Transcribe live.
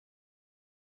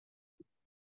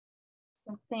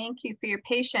So thank you for your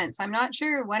patience. I'm not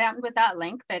sure what happened with that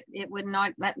link, but it would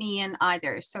not let me in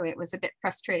either. So it was a bit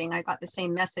frustrating. I got the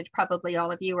same message probably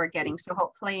all of you are getting. So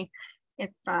hopefully if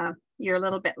you're a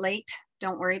little bit late,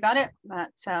 don't worry about it.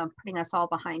 That's putting us all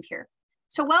behind here.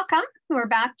 So welcome. We're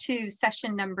back to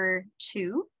session number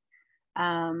 2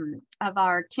 of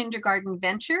our kindergarten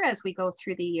venture as we go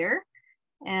through the year.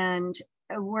 And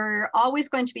we're always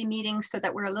going to be meeting so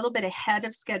that we're a little bit ahead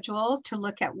of schedule to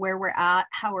look at where we're at,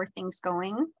 how are things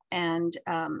going, and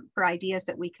for ideas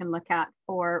that we can look at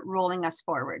for rolling us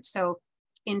forward. So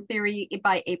in theory,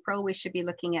 by April, we should be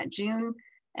looking at June,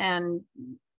 and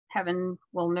heaven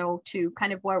will know to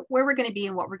kind of where we're going to be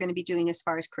and what we're going to be doing as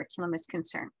far as curriculum is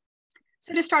concerned.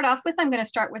 So to start off with, I'm going to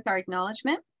start with our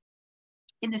acknowledgement.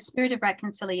 In the spirit of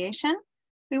reconciliation,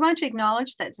 we want to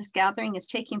acknowledge that this gathering is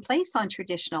taking place on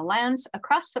traditional lands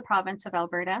across the province of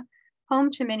Alberta, home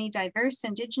to many diverse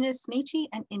Indigenous, Métis,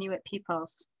 and Inuit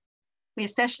peoples. We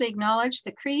especially acknowledge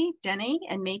the Cree, Dene,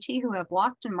 and Métis who have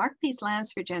walked and marked these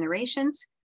lands for generations,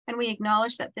 and we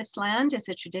acknowledge that this land is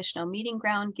a traditional meeting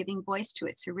ground, giving voice to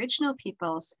its original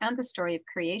peoples and the story of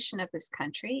creation of this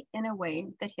country in a way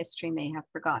that history may have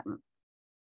forgotten.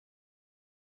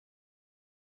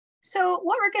 So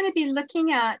what we're going to be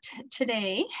looking at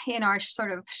today in our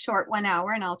sort of short 1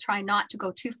 hour, and I'll try not to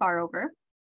go too far over,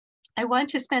 I want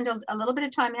to spend a little bit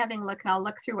of time having a look, and I'll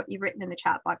look through what you've written in the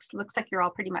chat box. It looks like you're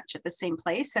all pretty much at the same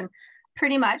place, and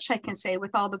pretty much I can say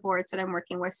with all the boards that I'm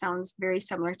working with sounds very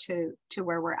similar to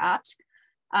where we're at.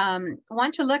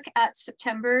 Want to look at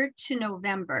September to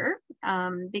November,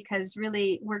 because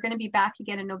really we're going to be back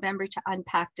again in November to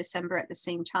unpack December at the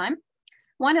same time.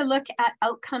 Want to look at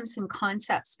outcomes and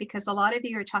concepts, because a lot of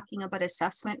you are talking about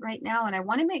assessment right now, and I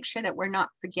want to make sure that we're not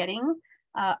forgetting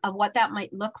of what that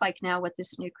might look like now with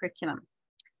this new curriculum.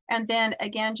 And then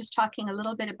again, just talking a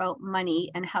little bit about money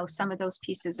and how some of those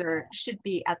pieces should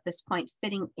be at this point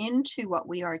fitting into what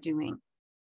we are doing.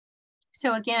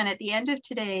 So again, at the end of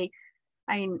today,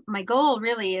 my goal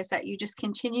really is that you just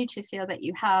continue to feel that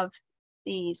you have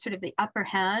the sort of the upper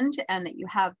hand and that you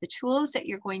have the tools that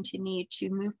you're going to need to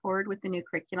move forward with the new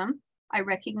curriculum. I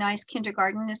recognize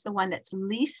kindergarten is the one that's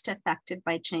least affected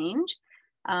by change,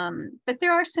 but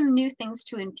there are some new things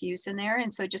to infuse in there.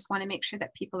 And so just want to make sure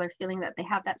that people are feeling that they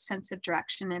have that sense of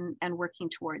direction and working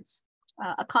towards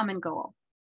a common goal.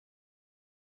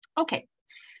 Okay,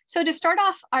 so to start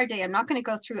off our day, I'm not going to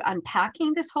go through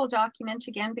unpacking this whole document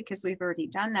again because we've already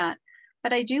done that.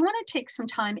 But I do want to take some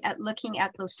time at looking at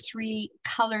those 3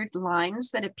 colored lines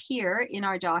that appear in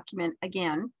our document,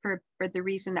 again, for the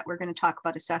reason that we're going to talk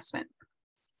about assessment.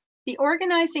 The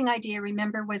organizing idea,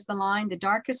 remember, was the line, the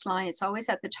darkest line, it's always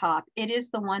at the top. It is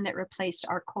the one that replaced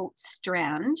our quote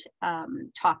strand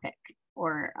topic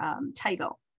or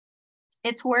title.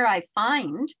 It's where I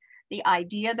find the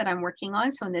idea that I'm working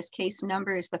on. So in this case,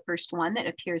 number is the first one that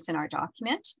appears in our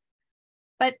document.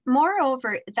 But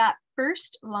moreover, that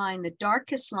first line, the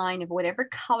darkest line of whatever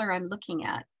color I'm looking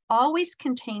at, always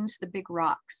contains the big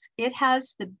rocks. It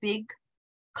has the big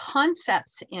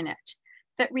concepts in it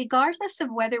that regardless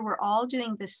of whether we're all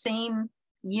doing the same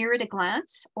year at a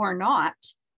glance or not,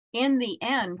 in the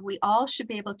end, we all should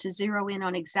be able to zero in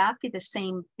on exactly the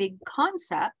same big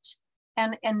concept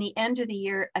and the end of the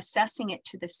year assessing it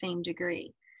to the same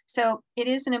degree. So it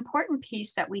is an important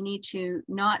piece that we need to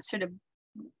not sort of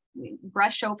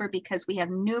brush over because we have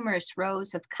numerous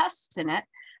rows of cusps in it.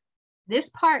 This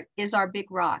part is our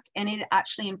big rock, and it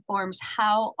actually informs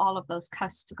how all of those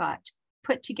cusps got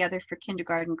put together for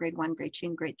kindergarten, grade 1, grade 2,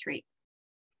 and grade 3.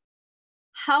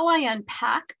 How I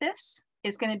unpack this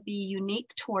is going to be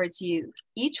unique towards you.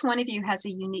 Each one of you has a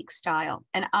unique style,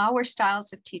 and our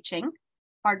styles of teaching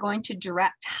are going to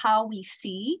direct how we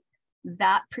see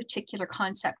that particular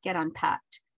concept get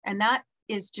unpacked. And that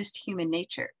is just human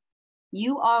nature.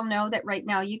 You all know that right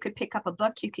now you could pick up a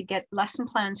book, you could get lesson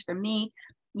plans from me,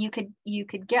 you could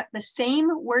get the same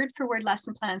word for word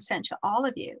lesson plan sent to all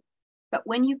of you. But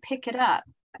when you pick it up,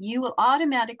 you will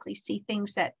automatically see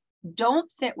things that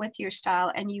don't fit with your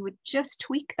style and you would just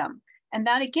tweak them. And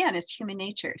that again is human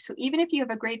nature. So even if you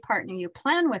have a grade partner you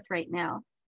plan with right now,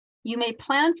 you may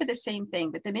plan for the same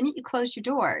thing, but the minute you close your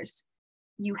doors,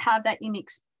 you have that unique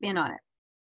spin on it.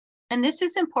 And this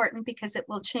is important because it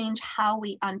will change how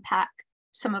we unpack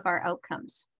some of our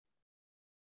outcomes.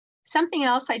 Something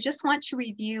else I just want to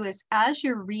review is as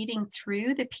you're reading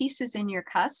through the pieces in your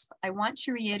cusp, I want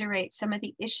to reiterate some of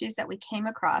the issues that we came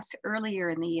across earlier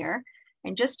in the year,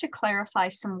 and just to clarify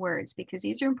some words, because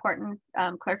these are important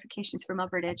clarifications from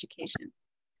Alberta Education.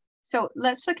 So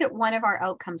let's look at one of our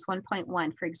outcomes,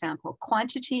 1.1, for example.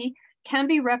 Quantity can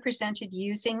be represented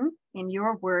using, in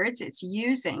your words, it's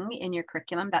using in your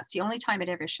curriculum. That's the only time it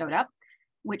ever showed up,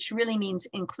 which really means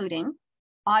including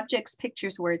objects,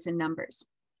 pictures, words, and numbers.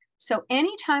 So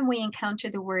anytime we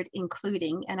encounter the word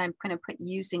including, and I'm going to put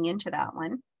using into that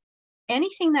one,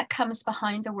 anything that comes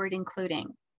behind the word including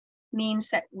means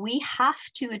that we have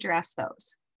to address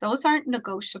those. Those aren't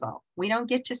negotiable. We don't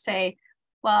get to say,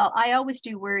 well, I always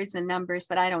do words and numbers,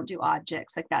 but I don't do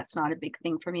objects. Like, that's not a big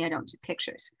thing for me. I don't do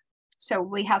pictures. So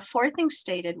we have 4 things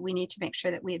stated. We need to make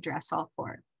sure that we address all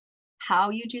 4.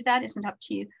 How you do that isn't up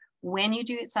to you. When you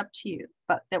do, it's up to you,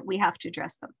 but that we have to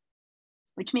address them,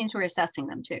 which means we're assessing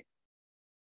them too.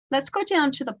 Let's go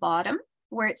down to the bottom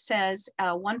where it says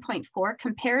 1.4,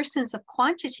 comparisons of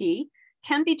quantity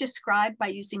can be described by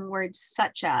using words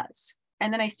such as,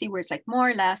 and then I see words like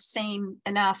more, less, same,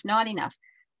 enough, not enough.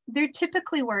 They're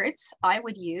typically words I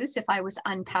would use if I was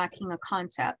unpacking a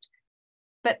concept.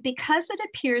 But because it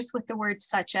appears with the word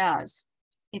such as,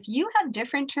 if you have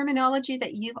different terminology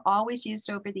that you've always used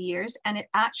over the years and it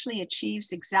actually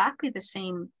achieves exactly the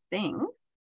same thing,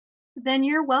 then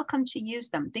you're welcome to use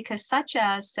them, because such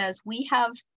as says we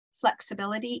have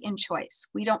flexibility in choice.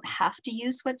 We don't have to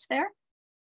use what's there.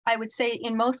 I would say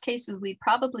in most cases, we'd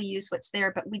probably use what's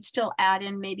there, but we'd still add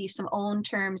in maybe some own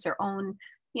terms or own,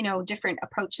 different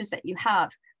approaches that you have.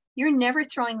 You're never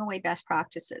throwing away best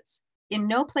practices. In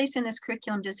no place in this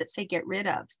curriculum does it say get rid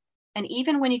of. And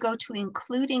even when you go to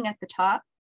including at the top,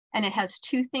 and it has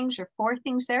 2 things or 4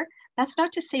 things there, that's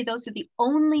not to say those are the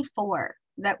only 4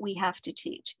 that we have to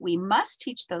teach. We must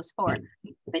teach those 4,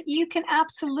 but you can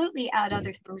absolutely add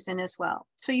other things in as well.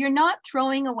 So you're not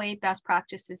throwing away best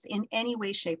practices in any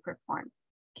way, shape, or form.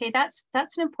 Okay, that's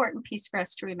an important piece for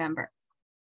us to remember.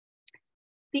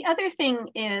 The other thing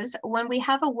is when we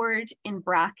have a word in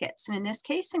brackets, and in this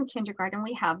case in kindergarten,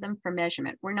 we have them for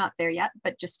measurement. We're not there yet,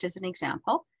 but just as an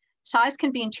example, size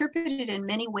can be interpreted in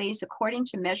many ways according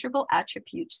to measurable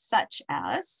attributes such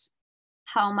as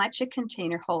how much a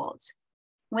container holds.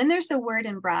 When there's a word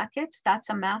in brackets, that's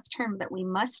a math term that we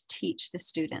must teach the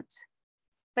students.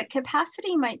 But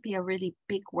capacity might be a really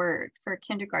big word for a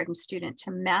kindergarten student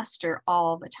to master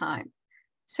all the time.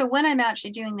 So when I'm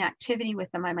actually doing the activity with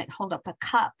them, I might hold up a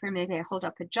cup, or maybe I hold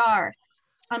up a jar.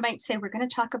 I might say, we're going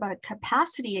to talk about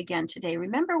capacity again today.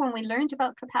 Remember when we learned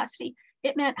about capacity,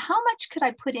 it meant how much could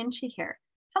I put into here?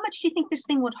 How much do you think this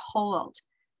thing would hold?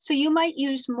 So you might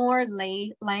use more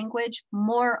lay language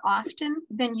more often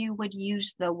than you would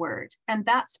use the word. And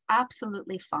that's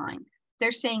absolutely fine.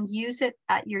 They're saying use it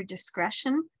at your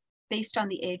discretion based on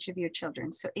the age of your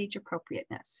children. So age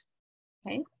appropriateness,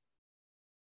 okay?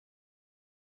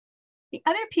 The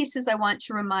other pieces I want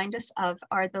to remind us of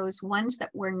are those ones that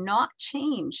were not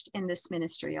changed in this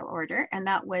ministerial order, and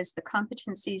that was the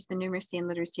competencies, the numeracy and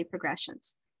literacy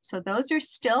progressions. So those are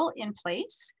still in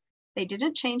place. They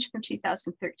didn't change from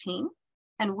 2013,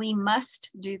 and we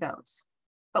must do those.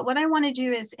 But what I want to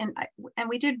do is, and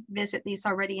we did visit these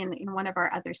already in one of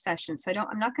our other sessions, so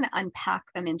I'm not going to unpack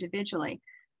them individually,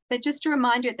 but just a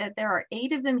reminder that there are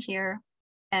 8 of them here,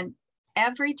 and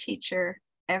every teacher,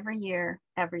 every year,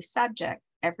 every subject,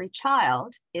 every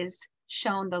child is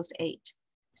shown those 8.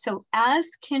 So as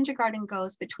kindergarten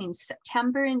goes between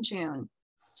September and June,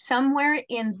 somewhere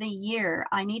in the year,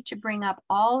 I need to bring up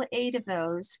all 8 of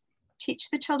those, teach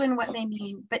the children what they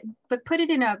mean, but put it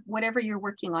in a whatever you're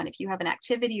working on. If you have an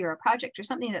activity or a project or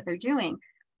something that they're doing,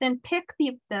 then pick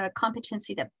the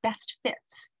competency that best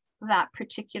fits that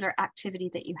particular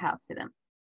activity that you have for them.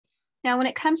 Now, when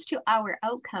it comes to our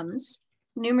outcomes,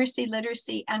 numeracy,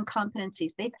 literacy, and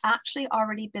competencies, they've actually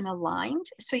already been aligned.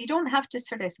 So you don't have to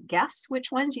sort of guess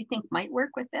which ones you think might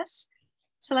work with this.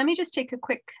 So let me just take a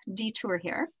quick detour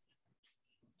here.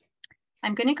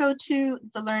 I'm going to go to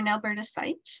the Learn Alberta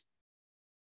site.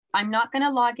 I'm not going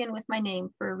to log in with my name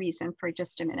for a reason for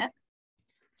just a minute.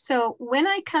 So when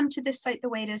I come to this site the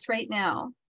way it is right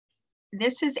now,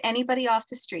 this is anybody off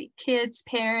the street, kids,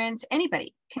 parents,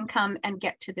 anybody can come and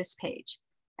get to this page.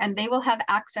 And they will have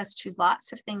access to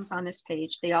lots of things on this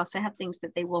page. They also have things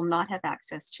that they will not have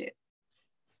access to.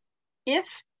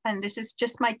 If, and this is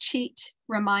just my cheat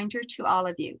reminder to all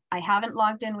of you, I haven't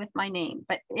logged in with my name,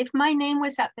 but if my name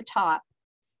was at the top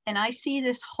and I see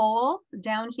this hole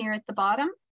down here at the bottom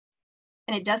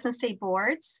and it doesn't say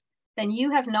boards, then you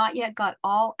have not yet got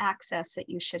all access that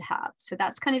you should have. So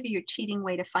that's kind of your cheating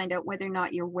way to find out whether or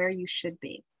not you're where you should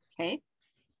be, okay?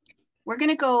 We're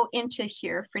gonna go into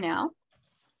here for now.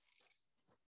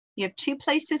 You have 2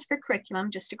 places for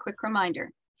curriculum, just a quick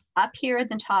reminder. Up here at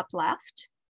the top left,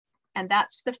 and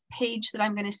that's the page that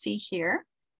I'm going to see here.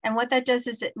 And what that does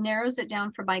is it narrows it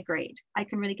down for my grade. I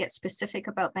can really get specific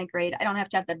about my grade. I don't have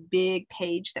to have the big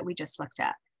page that we just looked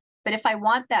at. But if I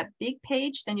want that big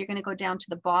page, then you're going to go down to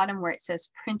the bottom where it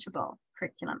says printable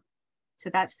curriculum.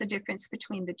 So that's the difference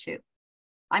between the two.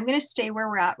 I'm going to stay where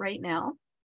we're at right now.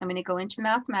 I'm going to go into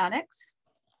mathematics.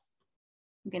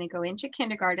 I'm going to go into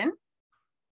kindergarten.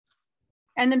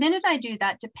 And the minute I do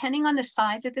that, depending on the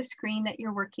size of the screen that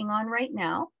you're working on right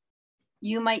now,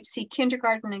 you might see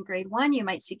kindergarten in grade 1. You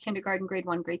might see kindergarten, grade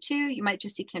 1, grade 2. You might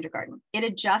just see kindergarten. It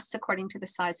adjusts according to the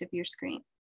size of your screen.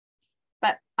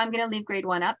 But I'm going to leave grade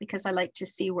 1 up because I like to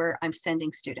see where I'm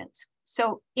sending students.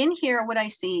 So in here, what I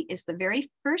see is the very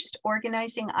first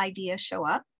organizing idea show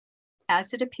up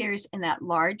as it appears in that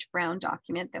large brown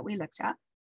document that we looked at.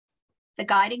 The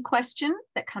guiding question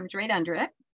that comes right under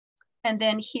it. And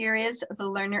then here is the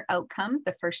learner outcome,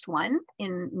 the first one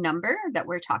in number that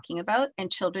we're talking about,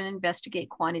 and children investigate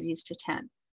quantities to 10.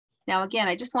 Now, again,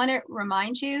 I just want to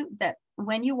remind you that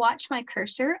when you watch my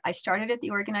cursor, I started at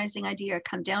the organizing idea, I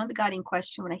come down to the guiding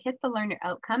question. When I hit the learner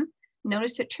outcome,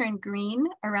 notice it turned green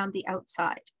around the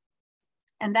outside.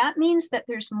 And that means that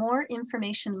there's more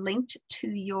information linked to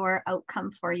your outcome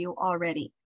for you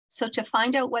already. So to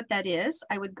find out what that is,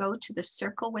 I would go to the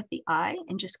circle with the eye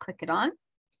and just click it on.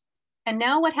 And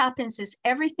now what happens is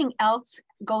everything else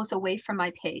goes away from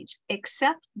my page,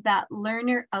 except that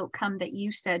learner outcome that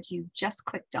you said you just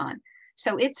clicked on.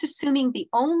 So it's assuming the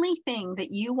only thing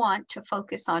that you want to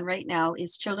focus on right now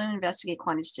is children investigate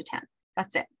quantities to 10.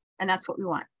 That's it. And that's what we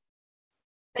want.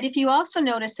 But if you also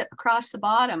notice that across the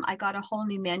bottom, I got a whole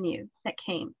new menu that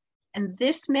came. And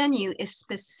this menu is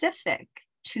specific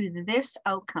to this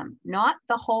outcome, not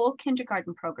the whole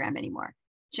kindergarten program anymore,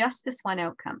 just this one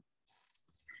outcome.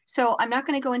 So I'm not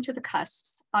going to go into the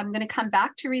cusps. I'm going to come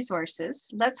back to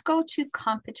resources. Let's go to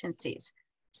competencies.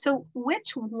 So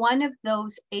which one of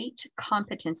those 8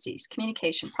 competencies,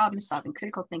 communication, problem solving,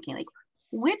 critical thinking, like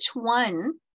which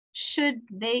one should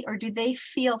they or do they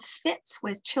feel fits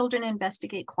with children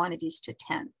investigate quantities to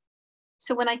 10?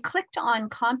 So when I clicked on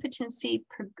competency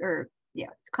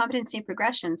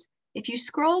progressions, if you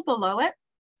scroll below it,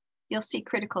 you'll see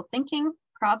critical thinking,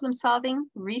 problem solving,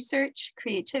 research,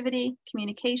 creativity,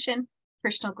 communication,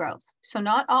 personal growth. So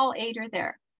not all 8 are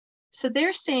there. So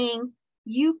they're saying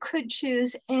you could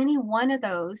choose any one of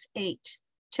those 8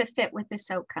 to fit with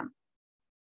this outcome.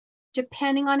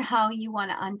 Depending on how you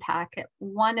want to unpack it,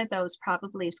 one of those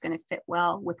probably is going to fit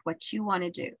well with what you want to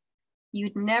do.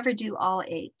 You'd never do all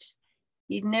 8.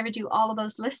 You'd never do all of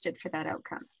those listed for that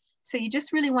outcome. So you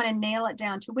just really want to nail it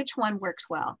down to which one works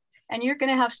well. And you're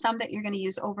going to have some that you're going to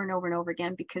use over and over and over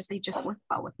again because they just work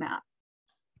well with math.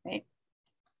 Okay.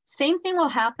 Same thing will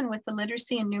happen with the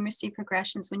literacy and numeracy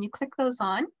progressions. When you click those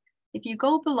on, if you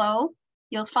go below,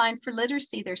 you'll find for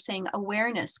literacy, they're saying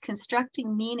awareness,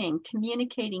 constructing meaning,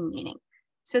 communicating meaning.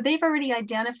 So they've already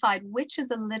identified which of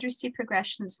the literacy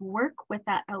progressions work with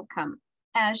that outcome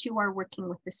as you are working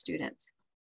with the students.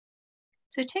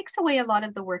 So it takes away a lot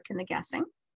of the work and the guessing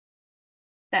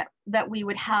that we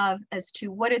would have as to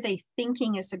what are they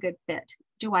thinking is a good fit.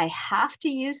 Do I have to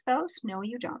use those? No,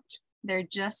 you don't. They're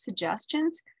just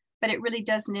suggestions, but it really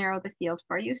does narrow the field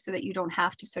for you so that you don't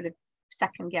have to sort of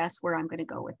second guess where I'm going to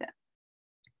go with it.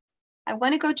 I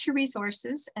want to go to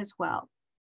resources as well.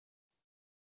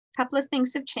 A couple of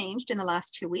things have changed in the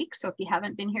last 2 weeks. So if you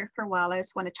haven't been here for a while, I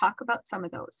just want to talk about some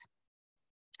of those.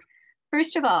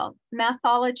 First of all,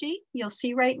 mathology. You'll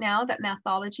see right now that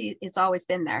mathology has always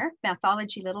been there.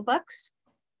 Mathology little books.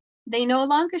 They no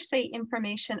longer say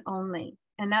information only.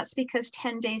 And that's because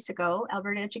 10 days ago,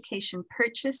 Alberta Education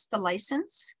purchased the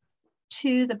license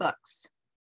to the books.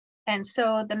 And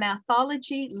so the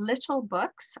mathology little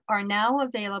books are now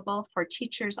available for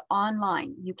teachers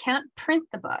online. You can't print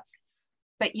the book,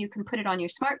 but you can put it on your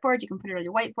smartboard, you can put it on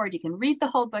your whiteboard, you can read the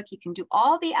whole book, you can do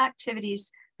all the activities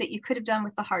that you could have done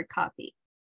with the hard copy.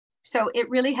 So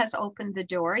it really has opened the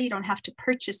door. You don't have to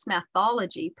purchase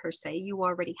mathology per se. You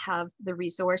already have the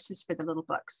resources for the little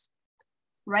books.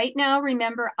 Right now,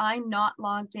 remember, I'm not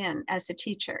logged in as a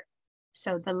teacher.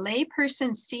 So the lay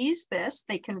person sees this,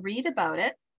 they can read about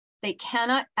it. They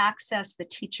cannot access the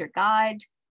teacher guide,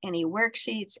 any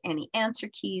worksheets, any answer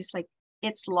keys, like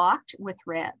it's locked with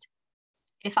red.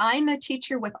 If I'm a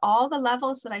teacher with all the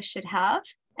levels that I should have,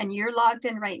 and you're logged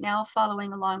in right now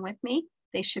following along with me,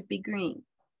 they should be green.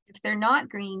 If they're not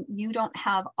green, you don't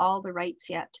have all the rights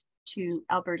yet to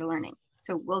Alberta Learning.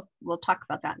 So we'll talk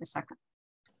about that in a second.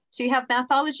 So you have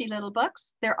mathology little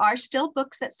books. There are still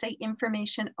books that say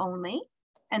information only,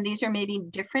 and these are maybe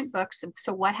different books.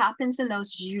 So what happens in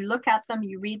those, you look at them,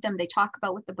 you read them, they talk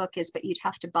about what the book is, but you'd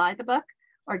have to buy the book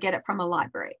or get it from a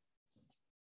library.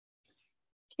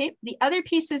 Okay, the other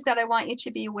pieces that I want you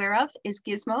to be aware of is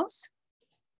gizmos.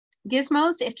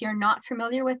 Gizmos, if you're not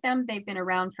familiar with them, they've been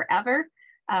around forever.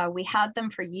 We had them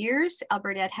for years.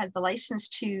 Alberta Ed had the license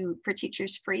for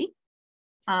teachers free.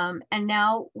 And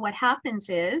now what happens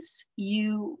is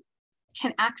you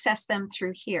can access them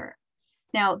through here.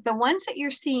 Now, the ones that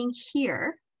you're seeing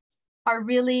here are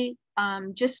really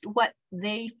just what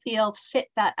they feel fit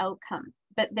that outcome.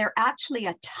 But they're actually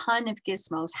a ton of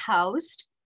gizmos housed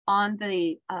on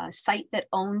the site that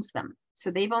owns them. So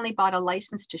they've only bought a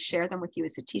license to share them with you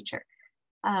as a teacher.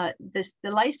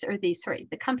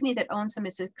 The company that owns them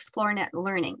is ExploreNet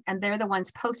Learning, and they're the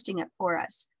ones posting it for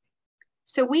us.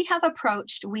 So we have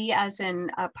approached, we as in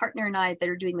a partner and I that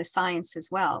are doing the science as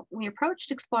well, we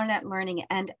approached ExploreNet Learning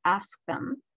and asked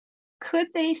them, could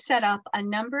they set up a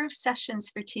number of sessions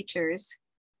for teachers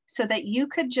so that you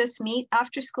could just meet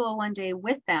after school one day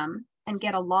with them and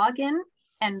get a login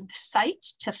and site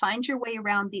to find your way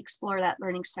around the Explore That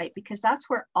Learning site, because that's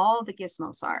where all the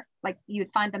gizmos are. Like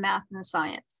you'd find the math and the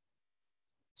science.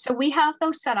 So we have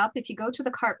those set up. If you go to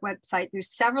the CART website, there's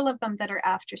several of them that are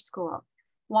after school.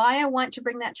 Why I want to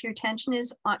bring that to your attention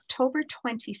is October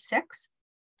 26th,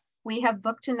 we have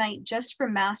booked a night just for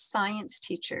math science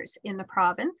teachers in the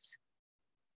province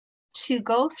to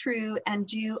go through and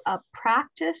do a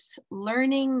practice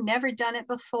learning, never done it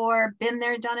before, been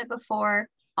there, done it before,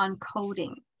 on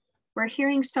coding. We're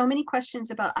hearing so many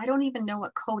questions about, I don't even know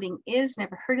what coding is,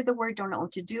 never heard of the word, don't know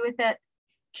what to do with it.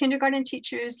 Kindergarten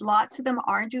teachers, lots of them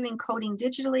are doing coding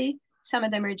digitally. Some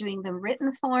of them are doing them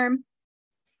written form.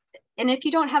 And if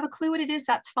you don't have a clue what it is,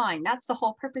 that's fine. That's the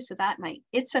whole purpose of that night.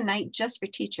 It's a night just for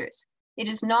teachers. It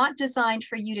is not designed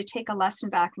for you to take a lesson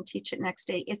back and teach it next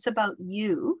day. It's about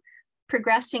you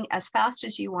progressing as fast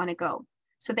as you want to go.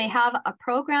 So they have a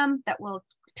program that will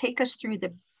take us through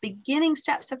the beginning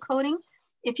steps of coding.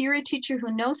 If you're a teacher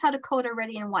who knows how to code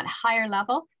already and want higher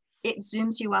level, it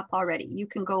zooms you up already. You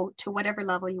can go to whatever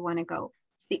level you want to go.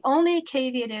 The only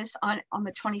caveat is on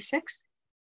the 26th,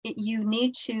 you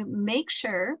need to make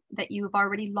sure that you've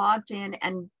already logged in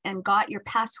and got your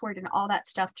password and all that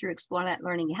stuff through ExploreNet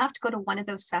Learning. You have to go to one of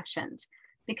those sessions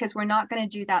because we're not going to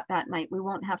do that night. We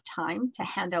won't have time to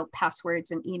hand out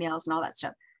passwords and emails and all that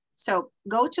stuff. So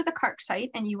go to the CARC site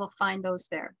and you will find those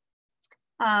there.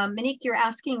 Monique, you're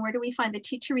asking, where do we find the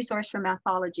teacher resource for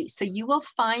mathology? So you will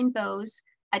find those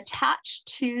attached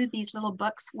to these little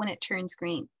books when it turns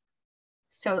green.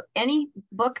 So any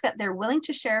book that they're willing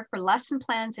to share for lesson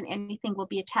plans and anything will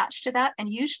be attached to that. And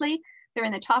usually they're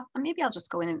in the top, maybe I'll just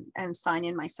go in and sign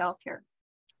in myself here.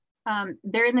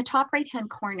 They're in the top right-hand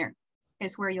corner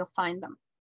is where you'll find them,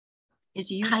 is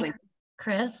usually. Hi,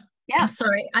 Chris. Yeah. I'm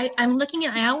sorry. I'm looking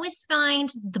at, I always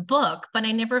find the book, but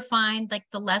I never find like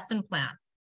the lesson plan.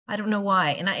 I don't know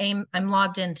why. And I'm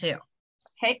logged in too.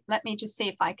 Okay, let me just see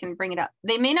if I can bring it up.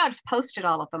 They may not have posted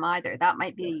all of them either. That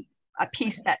might be a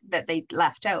piece that they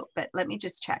left out, but let me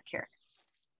just check here.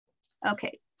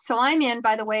 Okay, so I'm in,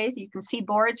 by the way, you can see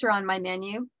boards are on my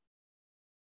menu.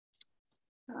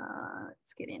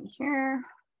 Let's get in here.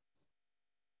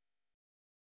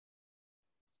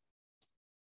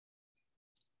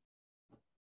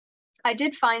 I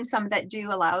did find some that do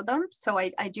allow them, so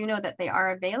I do know that they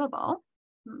are available.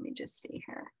 Let me just see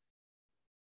here.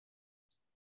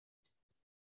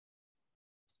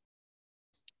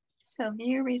 So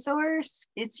view resource,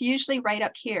 it's usually right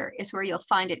up here is where you'll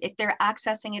find it. If they're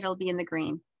accessing it, it'll be in the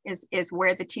green, is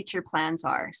where the teacher plans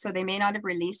are. So they may not have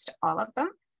released all of them,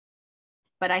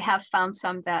 but I have found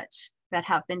some that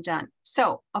have been done.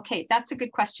 So, okay, that's a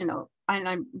good question though. And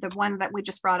I'm the one that we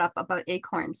just brought up about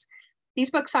acorns.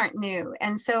 These books aren't new.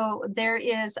 And so there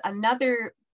is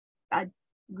another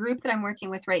group that I'm working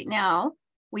with right now.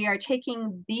 We are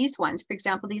taking these ones, for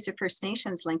example, these are First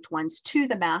Nations linked ones, to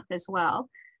the math as well.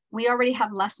 We already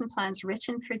have lesson plans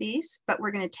written for these, but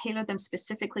we're going to tailor them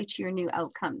specifically to your new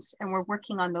outcomes. And we're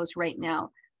working on those right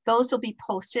now. Those will be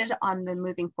posted on the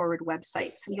Moving Forward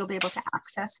website. So you'll be able to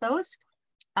access those.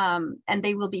 And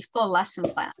they will be full lesson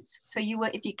plans. So you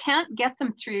will, if you can't get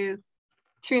them through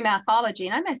Mathology,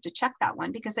 and I might have to check that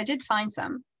one because I did find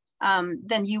some,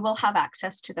 then you will have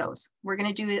access to those. We're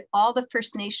going to do all the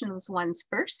First Nations ones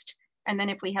first. And then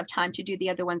if we have time to do the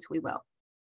other ones, we will.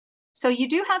 So you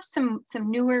do have some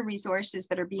newer resources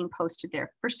that are being posted there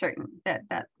for certain.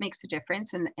 That makes a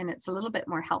difference, and it's a little bit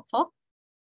more helpful.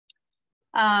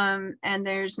 And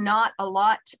there's not a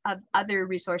lot of other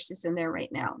resources in there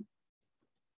right now.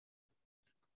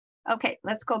 Okay,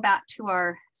 let's go back to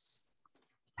our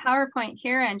PowerPoint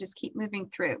here and just keep moving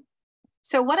through.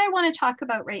 So what I want to talk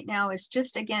about right now is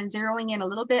just, again, zeroing in a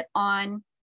little bit on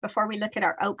before we look at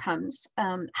our outcomes,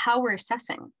 how we're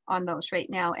assessing on those right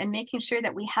now and making sure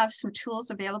that we have some tools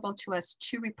available to us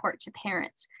to report to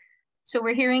parents. So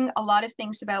we're hearing a lot of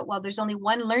things about, well, there's only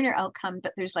one learner outcome,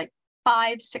 but there's like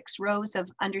 5, 6 rows of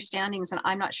understandings, and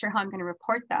I'm not sure how I'm going to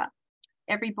report that.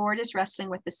 Every board is wrestling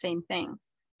with the same thing.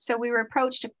 So we were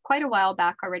approached quite a while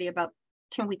back already about,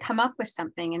 can we come up with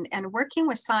something? And working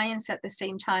with science at the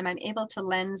same time, I'm able to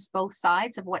lens both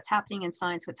sides of what's happening in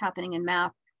science, what's happening in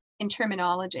math, in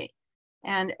terminology.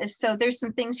 And so there's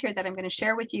some things here that I'm going to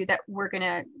share with you that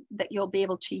that you'll be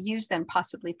able to use then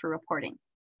possibly for reporting.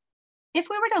 If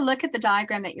we were to look at the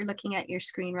diagram that you're looking at your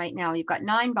screen right now, you've got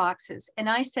 9 boxes. And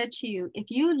I said to you, if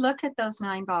you look at those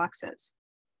 9 boxes,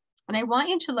 and I want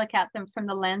you to look at them from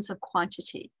the lens of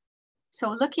quantity.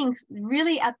 So looking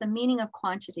really at the meaning of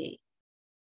quantity,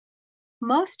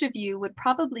 most of you would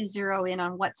probably zero in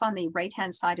on what's on the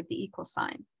right-hand side of the equal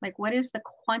sign. Like, what is the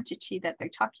quantity that they're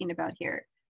talking about here?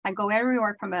 I go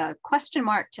everywhere from a question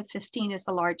mark to 15 is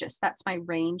the largest. That's my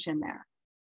range in there.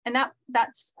 And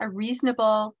that's a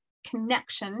reasonable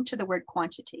connection to the word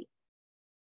quantity.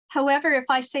 However, if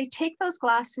I say, take those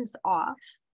glasses off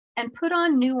and put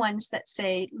on new ones that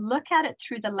say, look at it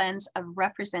through the lens of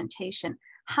representation.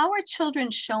 How are children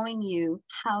showing you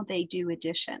how they do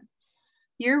addition?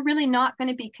 You're really not going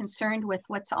to be concerned with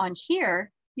what's on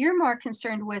here. You're more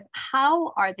concerned with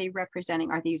how are they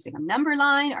representing? Are they using a number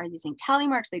line? Are they using tally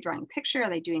marks? Are they drawing a picture? Are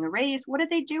they doing arrays? What are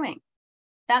they doing?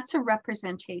 That's a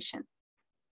representation.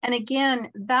 And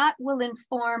again, that will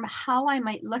inform how I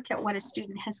might look at what a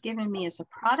student has given me as a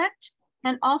product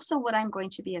and also what I'm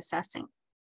going to be assessing.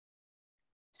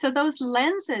 So those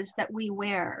lenses that we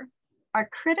wear are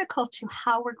critical to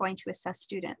how we're going to assess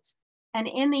students. And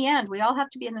in the end, we all have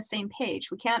to be on the same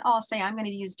page. We can't all say, I'm going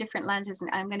to use different lenses and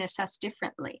I'm going to assess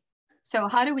differently. So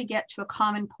how do we get to a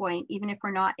common point, even if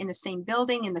we're not in the same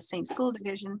building, in the same school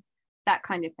division, that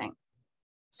kind of thing.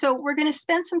 So we're going to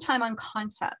spend some time on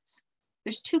concepts.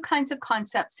 There's 2 kinds of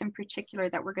concepts in particular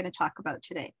that we're going to talk about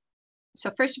today. So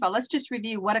first of all, let's just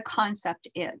review what a concept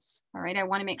is. All right, I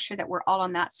want to make sure that we're all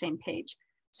on that same page.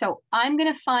 So I'm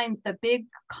going to find the big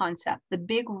concept, the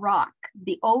big rock,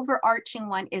 the overarching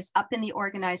one is up in the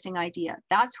organizing idea.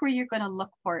 That's where you're going to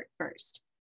look for it first.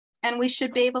 And we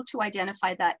should be able to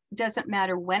identify that. Doesn't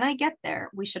matter when I get there,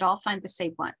 we should all find the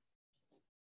same one.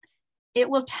 It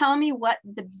will tell me what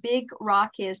the big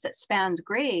rock is that spans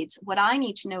grades. What I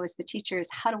need to know as the teacher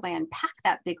is, how do I unpack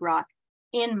that big rock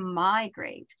in my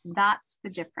grade? That's the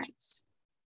difference.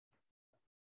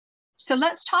 So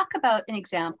let's talk about an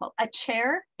example. A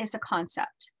chair is a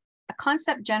concept. A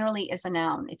concept generally is a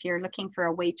noun. If you're looking for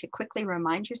a way to quickly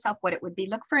remind yourself what it would be,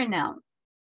 look for a noun.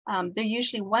 They're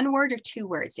usually 1 word or 2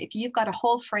 words. If you've got a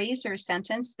whole phrase or a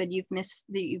sentence, then you've missed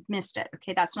it.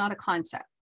 Okay, that's not a concept.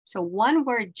 So 1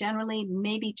 word, generally,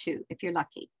 maybe 2 if you're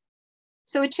lucky.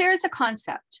 So a chair is a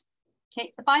concept.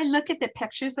 Okay, if I look at the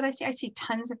pictures that I see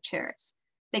tons of chairs.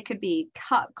 They could be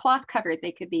cloth covered,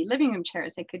 they could be living room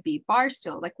chairs, they could be bar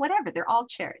stool, like whatever, they're all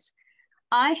chairs.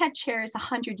 I had chairs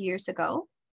 100 years ago.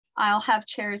 I'll have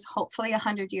chairs hopefully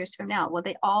 100 years from now. Will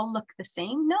they all look the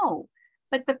same? No,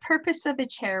 but the purpose of a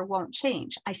chair won't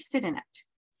change. I sit in it.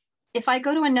 If I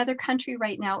go to another country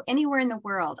right now, anywhere in the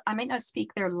world, I might not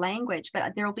speak their language,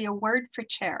 but there will be a word for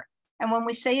chair. And when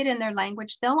we say it in their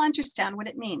language, they'll understand what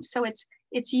it means. So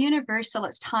it's universal,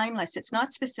 it's timeless. It's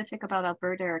not specific about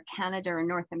Alberta or Canada or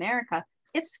North America.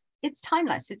 It's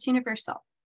timeless, it's universal.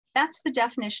 That's the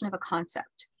definition of a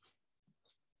concept.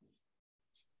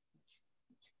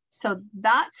 So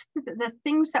that's the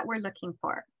things that we're looking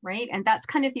for, right? And that's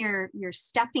kind of your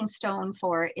stepping stone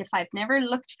for, if I've never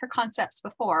looked for concepts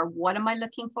before, what am I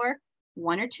looking for?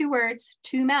 1 or 2 words,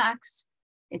 2 max.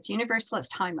 It's universal, it's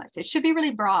timeless. It should be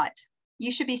really broad. You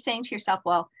should be saying to yourself,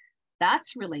 well,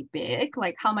 that's really big.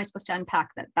 Like, how am I supposed to unpack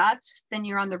that? Then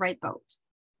you're on the right boat.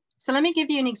 So let me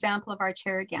give you an example of our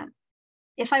chair again.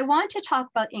 If I want to talk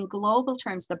about in global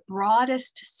terms, the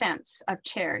broadest sense of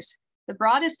chairs, the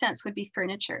broadest sense would be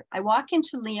furniture. I walk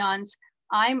into Leon's,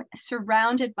 I'm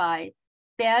surrounded by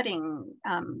bedding,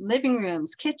 living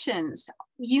rooms, kitchens,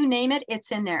 you name it,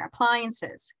 it's in there,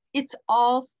 appliances. It's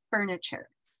all furniture.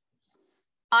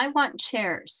 I want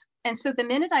chairs. And so the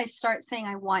minute I start saying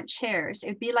I want chairs,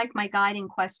 it'd be like my guiding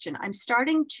question. I'm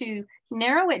starting to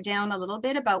narrow it down a little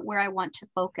bit about where I want to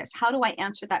focus. How do I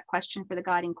answer that question for the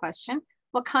guiding question?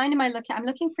 What kind am I looking? I'm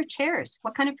looking for chairs.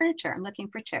 What kind of furniture? I'm looking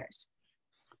for chairs.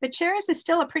 But chairs is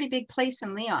still a pretty big place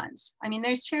in Leon's. I mean,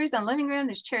 there's chairs in a living room,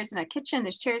 there's chairs in a kitchen,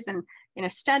 there's chairs in a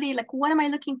study. Like, what am I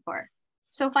looking for?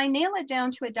 So if I nail it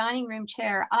down to a dining room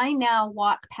chair, I now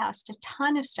walk past a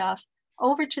ton of stuff.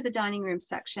 over to the dining room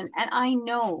section, and I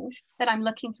know that I'm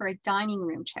looking for a dining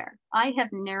room chair. I have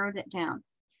narrowed it down.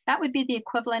 That would be the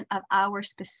equivalent of our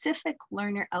specific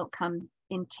learner outcome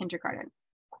in kindergarten,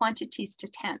 quantities to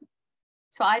 10.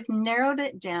 So I've narrowed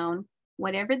it down,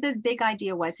 whatever the big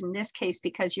idea was in this case,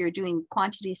 because you're doing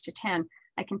quantities to 10,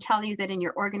 I can tell you that in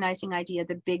your organizing idea,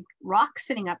 the big rock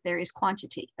sitting up there is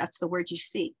quantity. That's the word you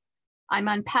see. I'm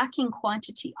unpacking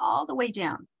quantity all the way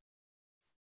down.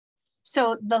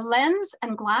 So the lens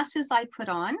and glasses I put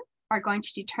on are going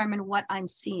to determine what I'm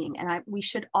seeing. And we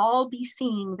should all be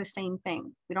seeing the same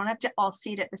thing. We don't have to all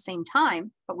see it at the same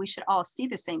time, but we should all see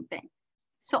the same thing.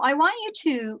 So I want you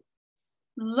to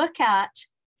look at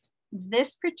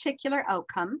this particular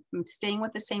outcome. I'm staying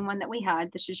with the same one that we had.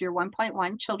 This is your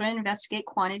 1.1, children investigate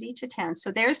quantity to 10.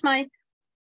 So there's my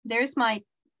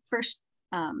first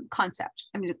concept.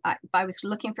 I mean, if I was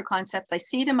looking for concepts, I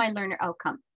see it in my learner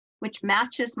outcome, which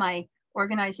matches my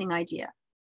organizing idea.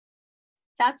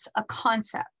 That's a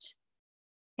concept.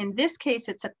 In this case,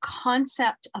 it's a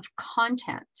concept of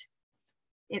content.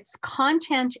 It's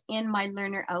content in my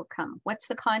learner outcome. What's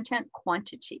the content?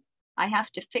 Quantity. I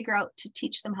have to figure out to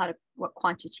teach them what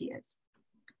quantity is.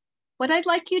 What I'd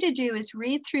like you to do is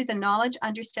read through the knowledge,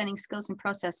 understanding, skills, and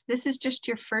process. This is just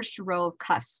your first row of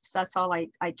cusps. That's all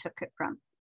I took it from.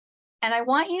 And I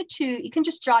want you to, you can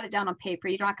just jot it down on paper.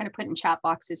 You're not going to put it in chat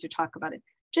boxes or talk about it.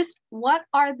 Just what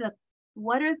are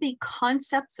the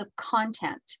concepts of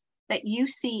content that you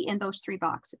see in those 3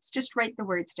 boxes? Just write the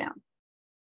words down.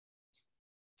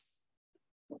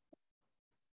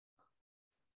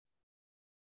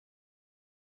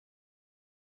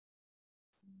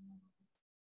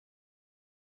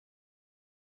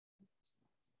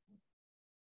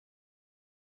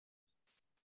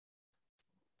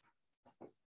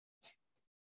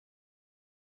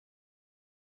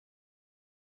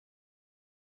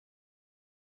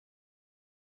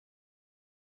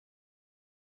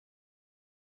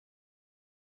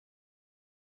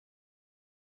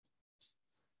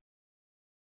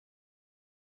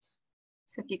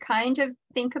 So if you kind of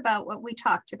think about what we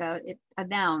talked about, a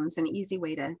noun's an easy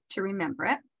way to remember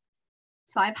it.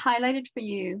 So I've highlighted for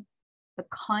you the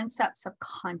concepts of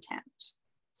content.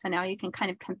 So now you can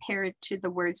kind of compare it to the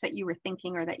words that you were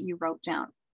thinking or that you wrote down.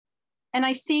 And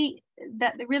I see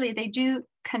that really they do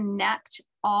connect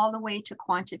all the way to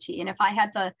quantity. And if I had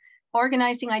the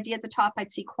organizing idea at the top,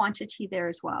 I'd see quantity there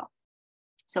as well.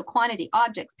 So quantity,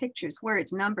 objects, pictures,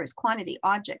 words, numbers, quantity,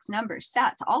 objects, numbers,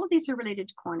 sets, all of these are related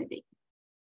to quantity.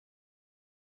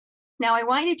 Now I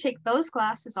want you to take those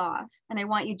glasses off, and I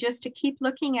want you just to keep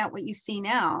looking at what you see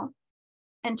now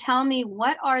and tell me,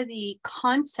 what are the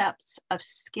concepts of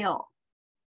skill?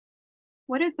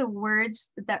 What are the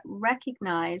words that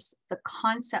recognize the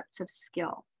concepts of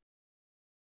skill?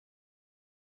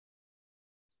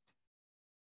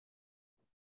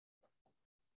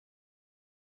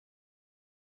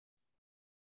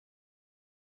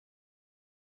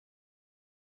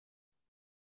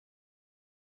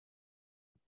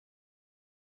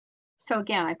 So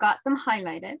again, I've got them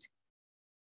highlighted.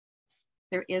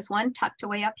 There is one tucked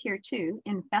away up here too.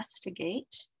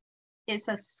 Investigate is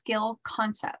a skill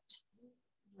concept.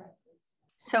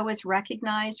 So is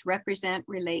recognize, represent,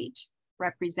 relate,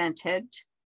 represented,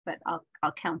 but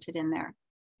I'll count it in there.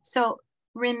 So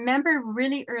remember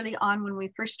really early on when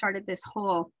we first started this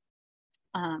whole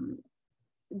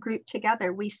group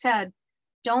together, we said,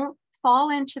 don't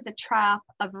fall into the trap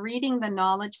of reading the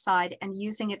knowledge side and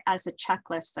using it as a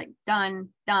checklist, like done,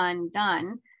 done,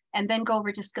 done, and then go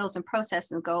over to skills and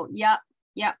process and go, yep,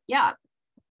 yep, yep.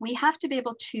 We have to be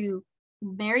able to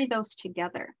marry those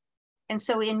together. And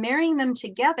so in marrying them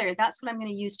together, that's what I'm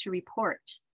going to use to report.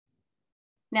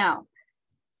 Now,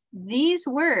 these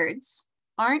words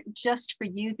aren't just for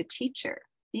you, the teacher.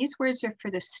 These words are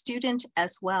for the student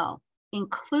as well,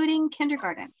 including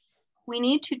kindergarten. We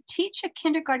need to teach a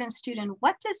kindergarten student,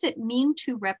 what does it mean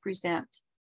to represent?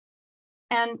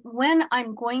 And when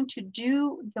I'm going to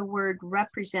do the word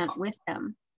represent with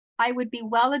them, I would be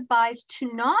well advised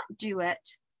to not do it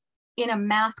in a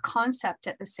math concept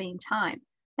at the same time.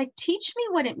 Like, teach me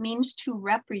what it means to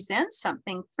represent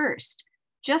something first.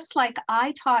 Just like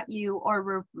I taught you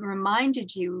or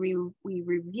reminded you, we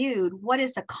reviewed what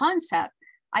is a concept.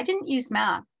 I didn't use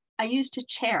math. I used a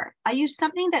chair. I used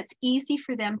something that's easy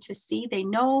for them to see. They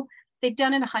know, they've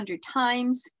done it 100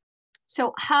 times.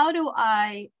 So how do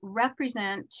I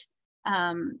represent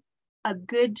a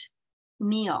good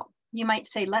meal? You might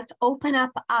say, let's open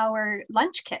up our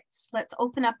lunch kits. Let's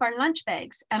open up our lunch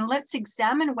bags and let's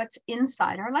examine what's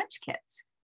inside our lunch kits,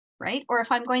 right? Or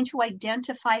if I'm going to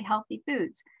identify healthy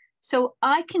foods, So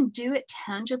I can do it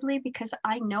tangibly because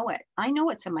I know it. I know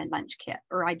it's in my lunch kit,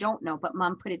 or I don't know, but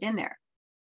mom put it in there.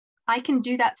 I can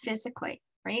do that physically,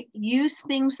 right? Use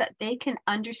things that they can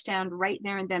understand right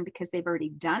there and then because they've already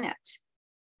done it.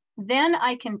 Then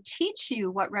I can teach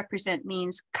you what represent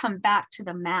means, come back to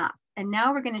the math. And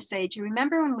now we're going to say, do you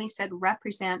remember when we said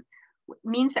represent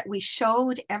means that we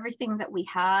showed everything that we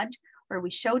had, or we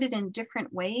showed it in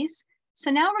different ways? So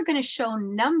now we're going to show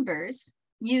numbers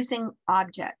using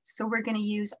objects. So we're going to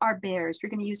use our bears, we're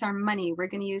going to use our money, we're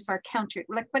going to use our counter,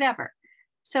 like whatever.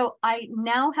 So I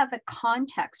now have a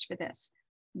context for this.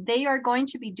 They are going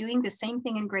to be doing the same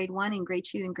thing in grade 1, in grade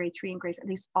 2, in grade 3, in grade, at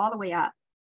least all the way up.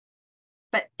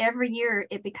 But every year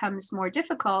it becomes more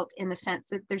difficult in the sense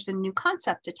that there's a new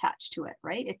concept attached to it,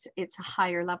 right? It's a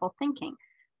higher level thinking.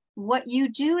 What you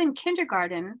do in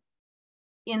kindergarten,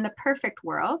 in the perfect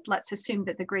world, let's assume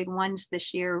that the grade 1s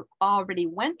this year already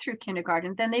went through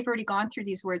kindergarten, then they've already gone through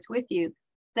these words with you.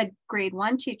 The grade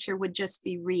 1 teacher would just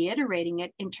be reiterating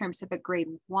it in terms of a grade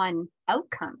 1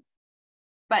 outcome.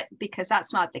 But because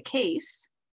that's not the case,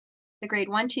 the grade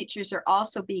 1 teachers are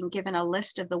also being given a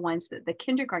list of the ones that the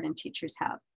kindergarten teachers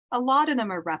have. A lot of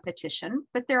them are repetition,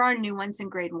 but there are new ones in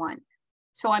grade 1.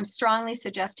 So I'm strongly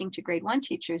suggesting to grade 1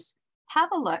 teachers, have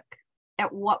a look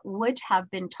at what would have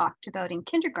been talked about in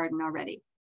kindergarten already.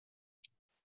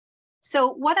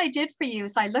 So what I did for you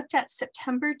is I looked at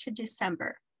September to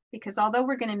December, because although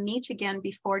we're going to meet again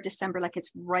before December, like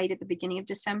it's right at the beginning of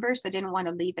December, so I didn't want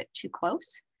to leave it too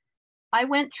close. I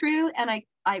went through and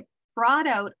I brought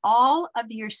out all of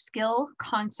your skill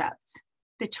concepts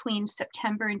between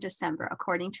September and December,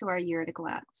 according to our year at a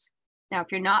glance. Now, if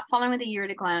you're not following the year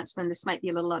at a glance, then this might be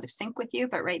a little out of sync with you,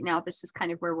 but right now this is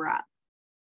kind of where we're at.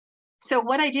 So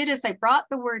what I did is I brought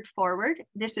the word forward.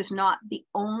 This is not the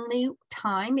only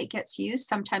time it gets used.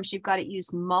 Sometimes you've got it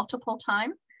used multiple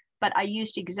times, but I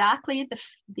used exactly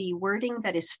the wording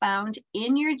that is found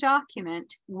in your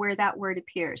document where that word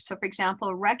appears. So for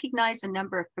example, recognize a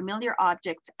number of familiar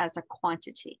objects as a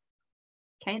quantity.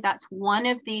 Okay, that's one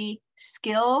of the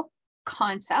skill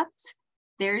concepts.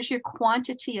 There's your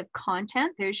quantity of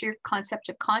content. There's your concept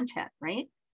of content, right?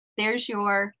 There's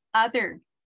your other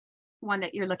one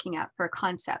that you're looking at for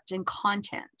concept and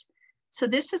content. So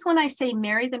this is when I say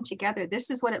marry them together. This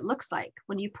is what it looks like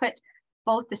when you put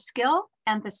both the skill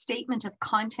and the statement of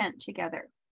content together.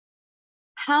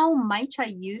 How might I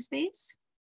use these?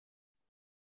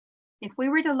 If we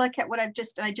were to look at what I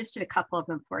just did a couple of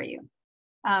them for you.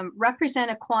 Represent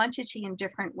a quantity in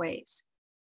different ways.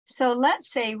 So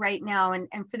let's say right now, and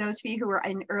for those of you who were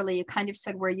in early, you kind of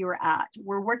said where you were at.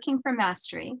 We're working for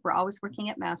mastery. We're always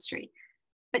working at mastery.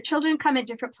 But children come at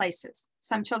different places.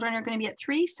 Some children are going to be at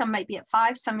 3, some might be at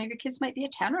 5, some of your kids might be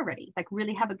at 10 already, like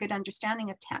really have a good understanding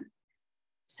of 10.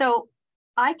 So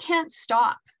I can't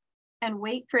stop and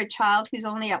wait for a child who's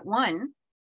only at 1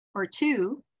 or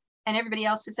 2 and everybody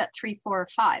else is at 3, 4, or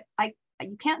 5.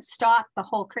 You can't stop the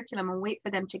whole curriculum and wait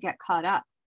for them to get caught up.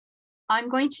 I'm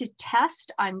going to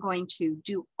test, I'm going to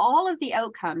do all of the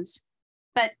outcomes,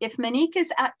 but if Monique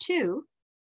is at 2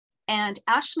 and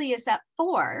Ashley is at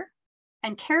 4,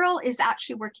 and Carol is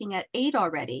actually working at 8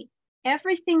 already,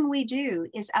 everything we do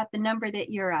is at the number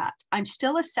that you're at. I'm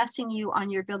still assessing you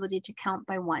on your ability to count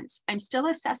by ones. I'm still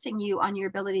assessing you on your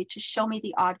ability to show me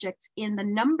the objects in the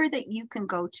number that you can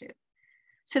go to.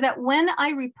 So that when I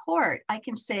report, I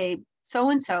can say,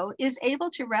 so-and-so is able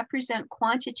to represent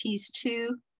quantities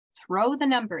to throw the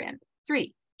number in,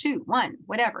 3, 2, 1,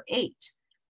 whatever, 8,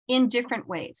 in different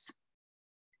ways.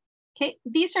 Okay,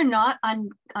 these are not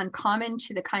uncommon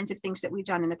to the kinds of things that we've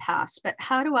done in the past, but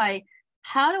how do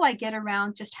I get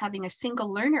around just having a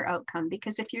single learner outcome?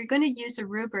 Because if you're going to use a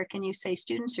rubric and you say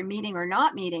students are meeting or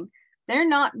not meeting, they're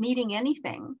not meeting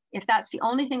anything. If that's the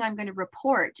only thing I'm going to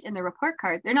report in the report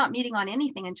card, they're not meeting on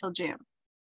anything until June,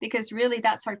 because really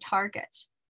that's our target.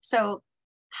 So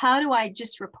how do I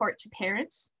just report to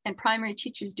parents? And primary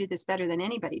teachers do this better than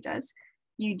anybody does.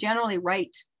 You generally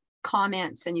write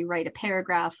comments and you write a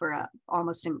paragraph or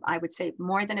almost, I would say,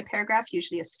 more than a paragraph,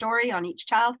 usually a story on each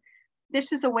child.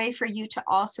 This is a way for you to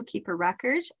also keep a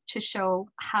record to show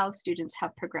how students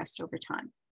have progressed over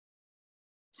time.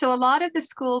 So a lot of the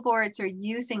school boards are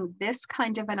using this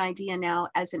kind of an idea now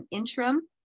as an interim.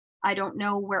 I don't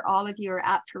know where all of you are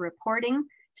at for reporting.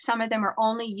 Some of them are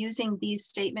only using these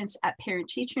statements at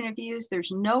parent-teacher interviews.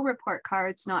 There's no report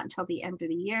cards, not until the end of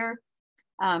the year.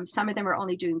 Some of them are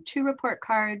only doing 2 report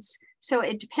cards. So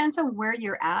it depends on where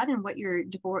you're at and what your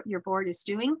board is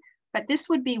doing. But this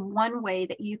would be one way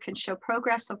that you can show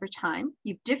progress over time.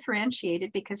 You've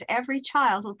differentiated because every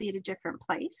child will be at a different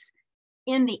place.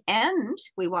 In the end,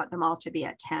 we want them all to be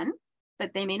at 10.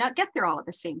 but they may not get there all at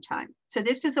the same time. So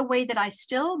this is a way that I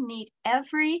still meet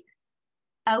every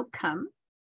outcome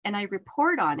and I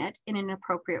report on it in an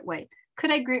appropriate way.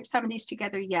 Could I group some of these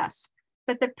together? Yes.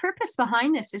 But the purpose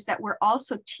behind this is that we're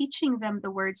also teaching them the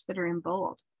words that are in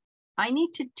bold. I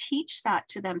need to teach that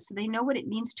to them so they know what it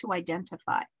means to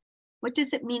identify. What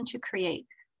does it mean to create?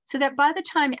 So that by the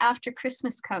time after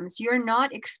Christmas comes, you're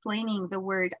not explaining the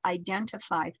word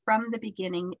identify from the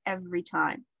beginning every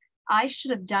time. I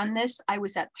should have done this. I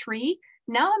was at 3.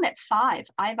 Now I'm at 5.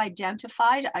 I've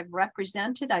identified, I've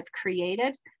represented, I've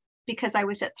created, because I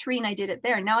was at 3 and I did it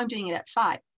there. Now I'm doing it at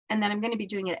 5. And then I'm going to be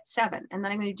doing it at 7. And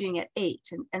then I'm going to be doing it at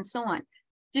 8 and so on.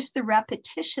 Just the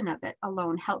repetition of it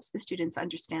alone helps the students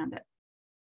understand it.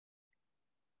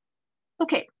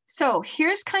 Okay, so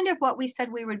here's kind of what we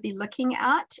said we would be looking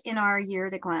at in our year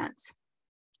at a glance.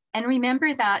 And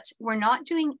remember that we're not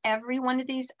doing every one of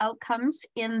these outcomes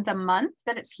in the month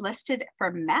that it's listed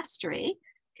for mastery,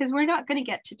 because we're not going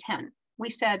to get to 10. We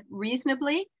said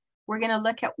reasonably, we're going to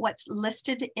look at what's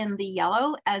listed in the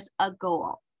yellow as a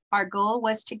goal. Our goal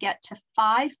was to get to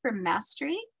 5 for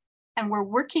mastery, and we're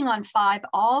working on 5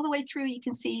 all the way through. You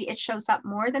can see it shows up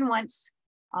more than once,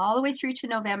 all the way through to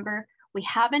November. We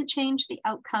haven't changed the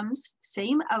outcomes,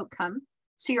 same outcome.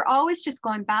 So you're always just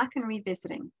going back and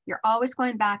revisiting. You're always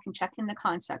going back and checking the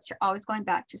concepts. You're always going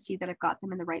back to see that I've got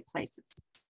them in the right places.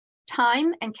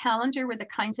 Time and calendar were the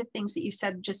kinds of things that you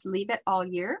said, just leave it all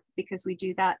year, because we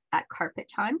do that at carpet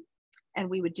time. And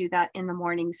we would do that in the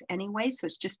mornings anyway. So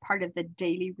it's just part of the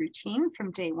daily routine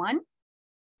from day 1.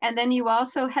 And then you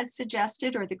also had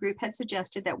suggested, or the group had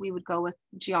suggested, that we would go with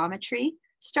geometry,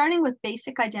 starting with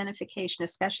basic identification,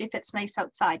 especially if it's nice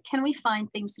outside. Can we find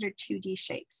things that are 2D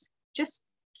shapes? Just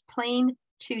plain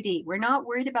 2D. We're not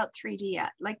worried about 3D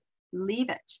yet. Like, leave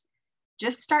it.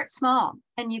 Just start small.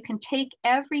 And you can take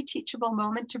every teachable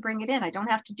moment to bring it in. I don't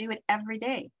have to do it every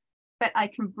day, but I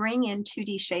can bring in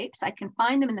 2D shapes. I can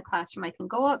find them in the classroom. I can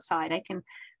go outside. I can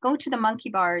go to the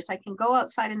monkey bars. I can go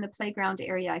outside in the playground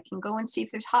area. I can go and see if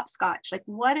there's hopscotch. Like,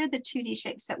 what are the 2D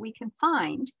shapes that we can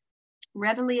find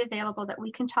readily available that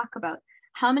we can talk about?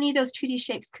 How many of those 2D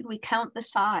shapes could we count the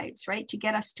sides, right, to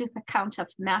get us to the count of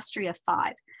mastery of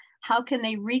 5? How can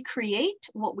they recreate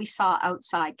what we saw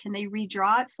outside? Can they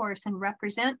redraw it for us and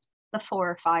represent the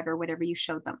 4 or 5 or whatever you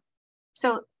showed them?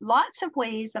 So lots of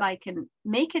ways that I can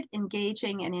make it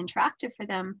engaging and interactive for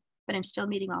them, but I'm still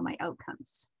meeting all my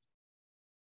outcomes.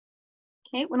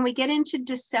 Okay, when we get into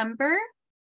December,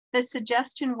 the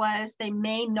suggestion was they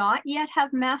may not yet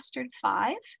have mastered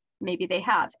 5. Maybe they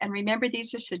have. And remember,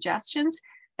 these are suggestions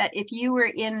that if you were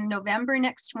in November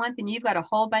next month and you've got a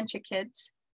whole bunch of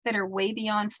kids that are way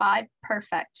beyond 5,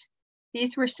 perfect.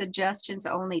 These were suggestions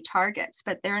only, targets,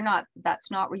 but they're not, that's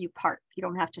not where you park. You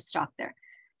don't have to stop there.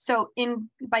 So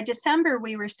by December,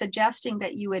 we were suggesting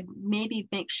that you would maybe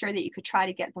make sure that you could try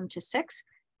to get them to 6.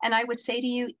 And I would say to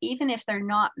you, even if they're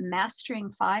not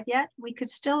mastering 5 yet, we could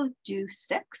still do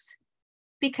 6.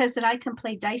 Because that I can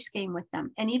play dice game with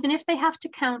them. And even if they have to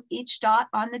count each dot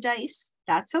on the dice,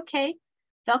 that's okay.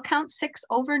 They'll count 6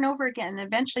 over and over again. And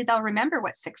eventually they'll remember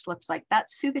what 6 looks like.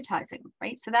 That's subitizing,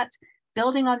 right? So that's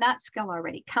building on that skill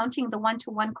already. Counting the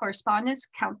 1-to-1 correspondence,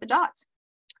 count the dots.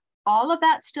 All of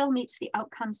that still meets the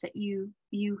outcomes that you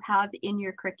have in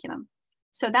your curriculum.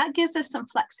 So that gives us some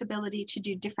flexibility to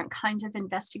do different kinds of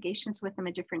investigations with them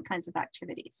and different kinds of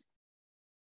activities.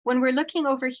 When we're looking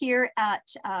over here at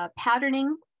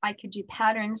patterning, I could do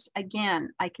patterns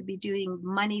again. I could be doing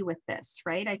money with this,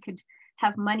 right? I could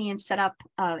have money and set up,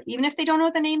 even if they don't know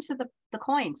the names of the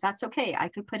coins, that's okay. I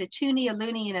could put a toonie, a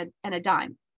loonie, and a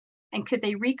dime. And could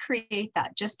they recreate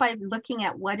that just by looking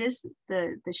at what is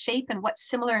the shape and what's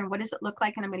similar and what does it look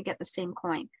like? And I'm going to get the same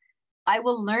coin. I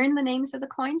will learn the names of the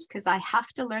coins because I have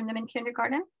to learn them in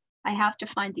kindergarten. I have to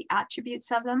find the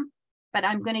attributes of them. But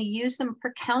I'm going to use them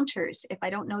for counters if I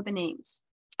don't know the names.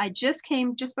 Just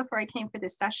before I came for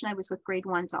this session, I was with grade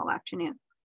 1s all afternoon.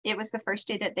 It was the first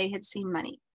day that they had seen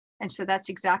money. And so that's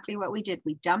exactly what we did.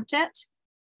 We dumped it.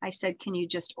 I said, can you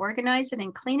just organize it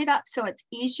and clean it up so it's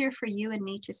easier for you and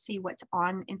me to see what's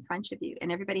on in front of you?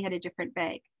 And everybody had a different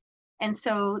bag. And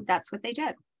so that's what they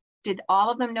did. Did all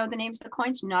of them know the names of the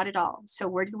coins? Not at all. So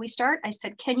where did we start? I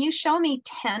said, can you show me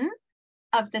 10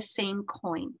 of the same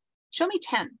coin? Show me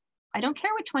 10. I don't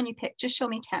care which one you pick, just show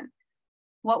me 10.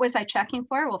 What was I checking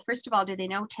for? Well, first of all, do they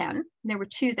know 10? There were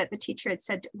 2 that the teacher had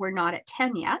said were not at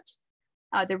 10 yet.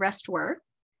 The rest were.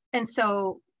 And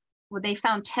so they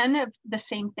found 10 of the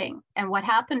same thing. And what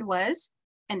happened was,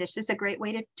 and this is a great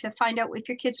way to find out if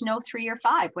your kids know 3 or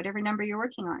 5, whatever number you're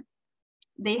working on.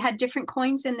 They had different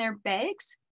coins in their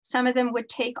bags. Some of them would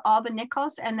take all the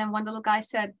nickels. And then one little guy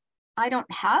said, I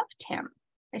don't have 10.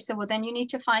 I said, well, then you need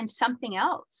to find something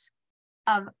else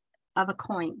of a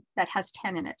coin that has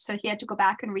 10 in it. So he had to go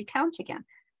back and recount again.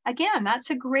 Again,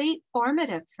 that's a great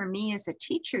formative for me as a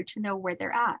teacher to know where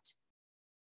they're at.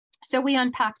 So we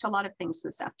unpacked a lot of things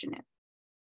this afternoon.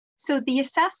 So the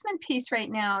assessment piece right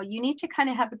now, you need to kind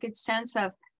of have a good sense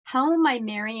of how am I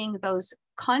marrying those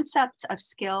concepts of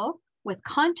skill with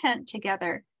content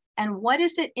together? And what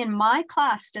is it in my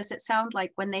class does it sound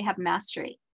like when they have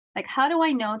mastery? Like, how do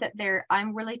I know that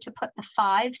I'm really to put the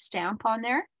 5 stamp on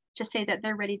there to say that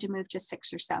they're ready to move to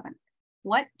 6 or 7?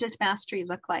 What does mastery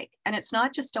look like? And it's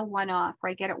not just a one-off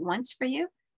where I get it once for you.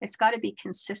 It's got to be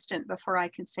consistent before I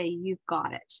can say you've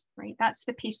got it, right? That's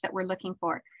the piece that we're looking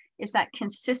for, is that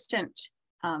consistent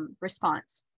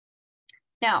response.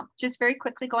 Now, just very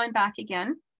quickly going back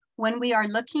again, when we are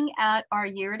looking at our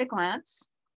year at a glance,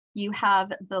 you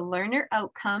have the learner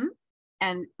outcome.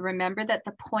 And remember that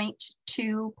the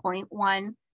 0.2,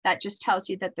 0.1, that just tells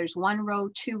you that there's 1 row,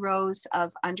 2 rows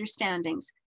of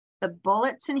understandings. The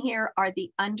bullets in here are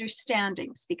the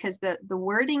understandings, because the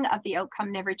wording of the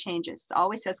outcome never changes. It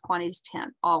always says quantity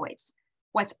 10, always.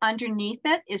 What's underneath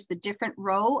it is the different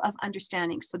row of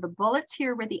understandings. So the bullets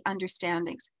here were the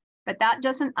understandings, but that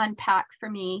doesn't unpack for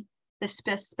me the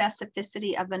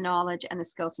specificity of the knowledge and the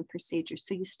skills and procedures.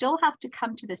 So you still have to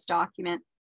come to this document,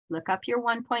 look up your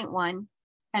 1.1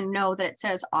 and know that it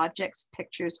says objects,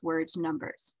 pictures, words,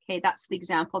 numbers. Okay, that's the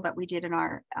example that we did in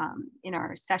our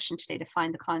session today to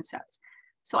find the concepts.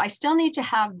 So I still need to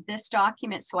have this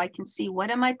document so I can see what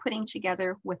am I putting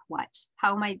together with what?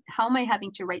 How am I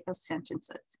having to write those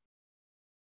sentences?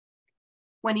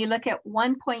 When you look at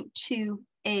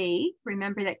 1.2a,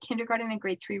 remember that kindergarten and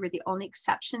grade 3 were the only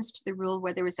exceptions to the rule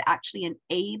where there was actually an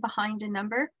A behind a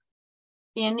number.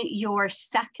 In your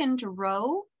second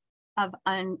row of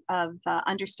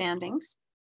understandings,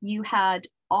 you had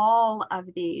all of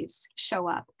these show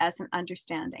up as an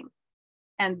understanding.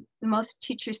 And most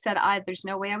teachers said, there's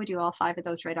no way I would do all 5 of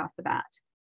those right off the bat.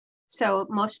 So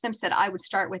most of them said I would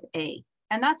start with A,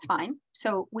 and that's fine.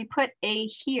 So we put A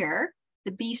here,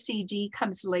 the B, C, D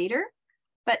comes later,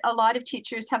 but a lot of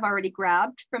teachers have already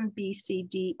grabbed from B, C,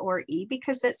 D, or E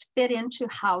because it's fit into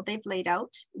how they've laid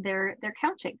out their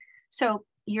counting. So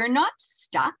you're not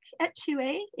stuck at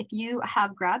 2A. If you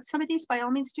have grabbed some of these, by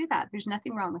all means do that. There's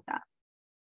nothing wrong with that.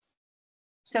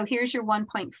 So here's your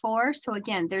 1.4. So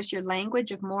again, there's your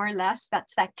language of more or less.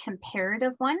 That's that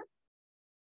comparative one.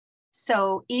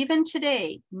 So even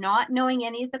today, not knowing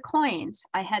any of the coins,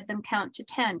 I had them count to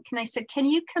 10. I said, can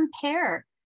you compare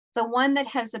the one that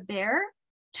has a bear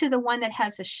to the one that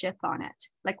has a ship on it?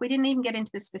 Like, we didn't even get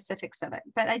into the specifics of it,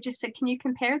 but I just said, can you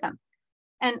compare them?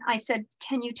 And I said,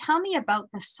 can you tell me about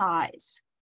the size?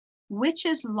 Which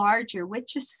is larger,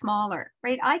 which is smaller,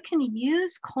 right? I can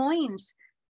use coins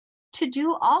to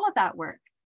do all of that work.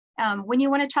 When you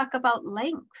want to talk about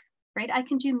length, right? I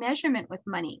can do measurement with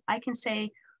money. I can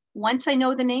say, once I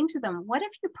know the names of them, what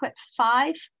if you put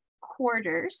 5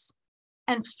 quarters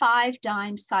and 5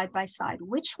 dimes side by side?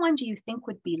 Which one do you think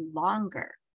would be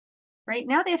longer? Right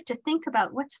now they have to think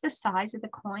about what's the size of the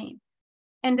coin.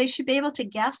 And they should be able to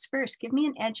guess first. Give me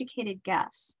an educated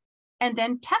guess. And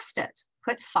then test it.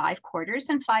 Put 5 quarters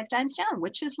and 5 dimes down.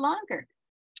 Which is longer?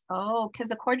 Oh, because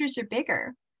the quarters are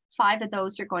bigger. 5 of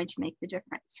those are going to make the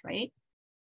difference, right?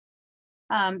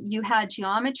 You had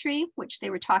geometry, which they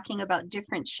were talking about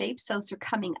different shapes. Those are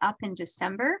coming up in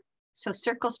December. So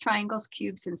circles, triangles,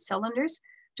 cubes, and cylinders.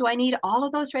 Do I need all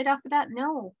of those right off the bat?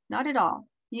 No, not at all.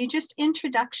 You just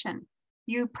introduction.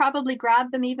 You probably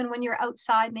grab them even when you're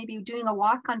outside, maybe doing a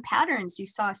walk on patterns, you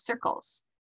saw circles.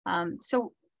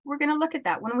 So we're going to look at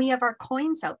that. When we have our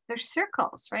coins out, they're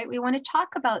circles, right? We want to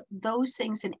talk about those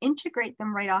things and integrate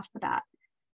them right off the bat.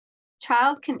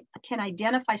 Child can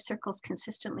identify circles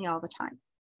consistently all the time,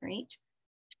 right?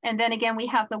 And then again, we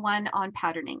have the one on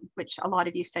patterning, which a lot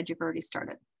of you said you've already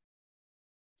started.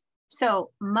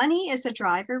 So money is a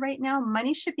driver right now.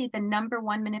 Money should be the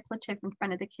 #1 manipulative in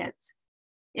front of the kids.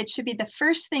 It should be the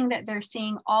first thing that they're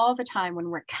seeing all the time when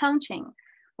we're counting,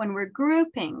 when we're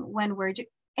grouping, when we're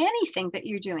anything that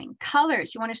you're doing.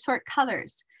 Colors, you want to sort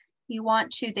colors. You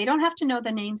want to, they don't have to know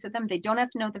the names of them. They don't have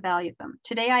to know the value of them.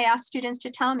 Today, I asked students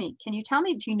to tell me, can you tell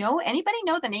me, do you know, anybody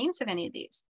know the names of any of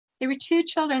these? There were 2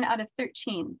 children out of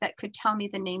 13 that could tell me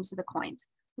the names of the coins.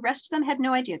 The rest of them had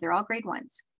no idea. They're all grade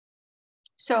 1s.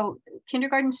 So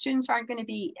kindergarten students aren't going to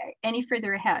be any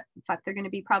further ahead. In fact, they're going to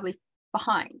be probably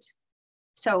behind.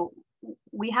 So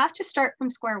we have to start from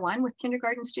square one with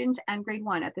kindergarten students and grade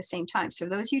 1 at the same time. So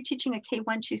those of you teaching a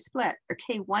K1-2 split or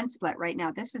K1 split right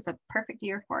now, this is a perfect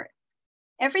year for it.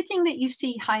 Everything that you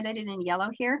see highlighted in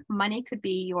yellow here, money could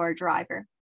be your driver.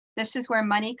 This is where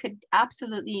money could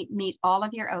absolutely meet all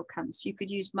of your outcomes. You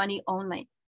could use money only.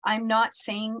 I'm not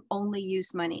saying only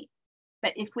use money,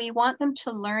 but if we want them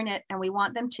to learn it and we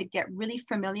want them to get really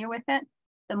familiar with it,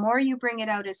 the more you bring it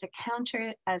out as a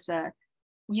counter, as a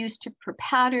used for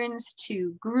patterns,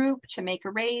 to group, to make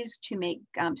arrays, to make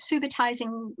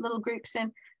subitizing little groups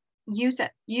in, use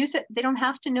it. They don't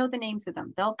have to know the names of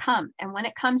them. They'll come. And when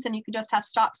it comes, and you can just have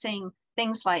stop saying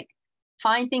things like,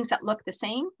 find things that look the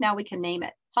same. Now we can name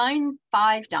it. Find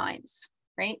 5 dimes,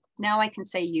 right? Now I can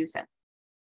say use it.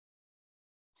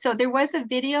 So there was a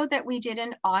video that we did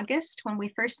in August when we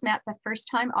first met the first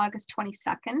time, August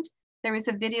 22nd. There was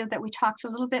a video that we talked a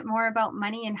little bit more about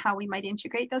money and how we might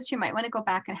integrate those. You might want to go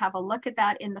back and have a look at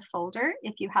that in the folder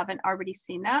if you haven't already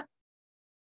seen that.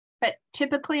 But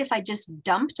typically, if I just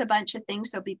dumped a bunch of things,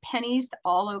 there'll be pennies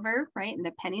all over, right? And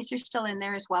the pennies are still in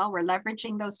there as well. We're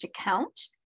leveraging those to count.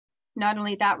 Not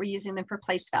only that, we're using them for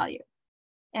place value.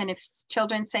 And if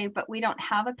children say, but we don't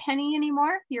have a penny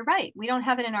anymore, you're right. We don't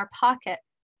have it in our pocket,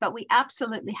 but we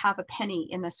absolutely have a penny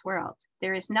in this world.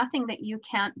 There is nothing that you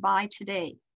can't buy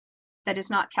today that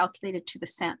is not calculated to the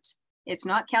cent. It's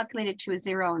not calculated to a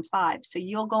 0 and 5. So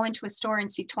you'll go into a store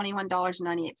and see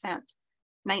 $21.98,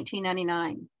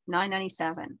 $19.99,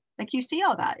 $9.97. Like, you see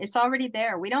all that. It's already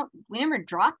there. We never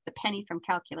drop the penny from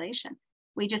calculation.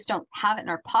 We just don't have it in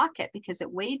our pocket because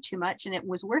it weighed too much and it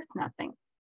was worth nothing.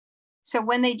 So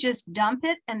when they just dump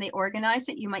it and they organize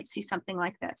it, you might see something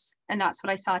like this. And that's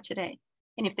what I saw today.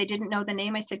 And if they didn't know the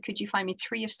name, I said, could you find me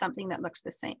 3 of something that looks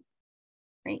the same?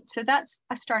 Right? So that's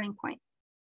a starting point.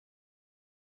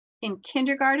 In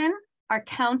kindergarten, our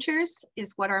counters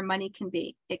is what our money can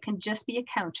be. It can just be a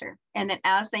counter. And then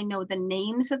as they know the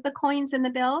names of the coins and the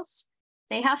bills,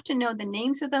 they have to know the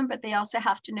names of them, but they also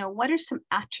have to know what are some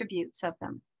attributes of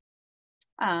them.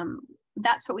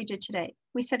 That's what we did today.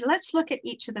 We said, let's look at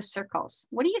each of the circles.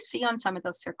 What do you see on some of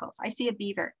those circles? I see a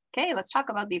beaver. Okay, let's talk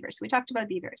about beavers. We talked about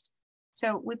beavers.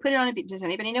 So we put it on a beaver. Does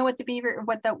anybody know what the beaver,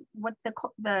 what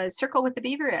the circle with the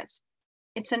beaver is?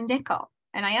 It's a nickel.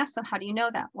 And I asked them, how do you know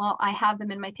that? Well, I have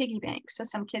them in my piggy bank. So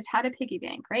some kids had a piggy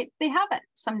bank, right? They have it,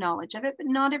 some knowledge of it, but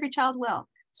not every child will.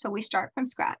 So we start from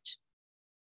scratch.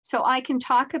 So I can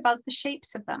talk about the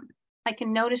shapes of them. I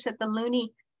can notice that the loonie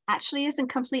actually isn't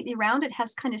completely round. It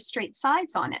has kind of straight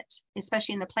sides on it,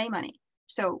 especially in the play money.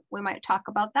 So we might talk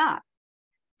about that.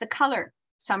 The color,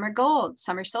 some are gold,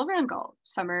 some are silver and gold,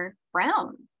 some are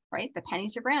brown, right? The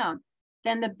pennies are brown.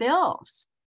 Then the bills.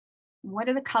 What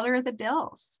are the color of the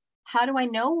bills? How do I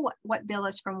know what bill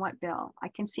is from what bill? I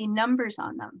can see numbers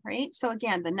on them, right? So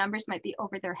again, the numbers might be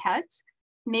over their heads.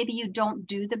 Maybe you don't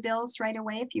do the bills right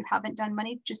away. If you haven't done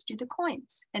money, just do the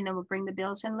coins, and then we'll bring the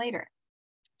bills in later.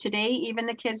 Today, even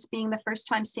the kids being the first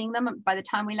time seeing them, by the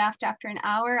time we left after an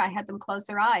hour, I had them close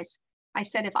their eyes. I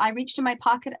said, if I reached in my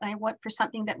pocket and I went for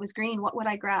something that was green, what would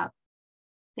I grab?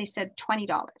 They said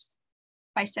 $20.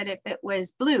 I said, if it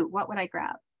was blue, what would I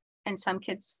grab? And some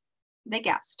kids, they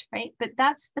guessed, right? But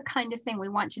that's the kind of thing we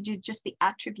want to do, just the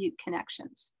attribute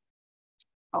connections.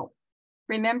 Oh,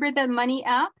 remember the money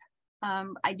app?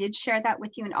 I did share that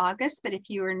with you in August, but if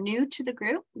you are new to the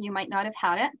group, you might not have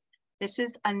had it. This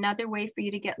is another way for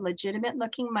you to get legitimate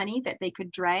looking money that they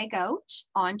could drag out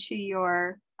onto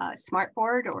your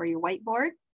smartboard or your whiteboard.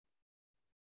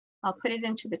 I'll put it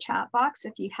into the chat box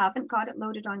if you haven't got it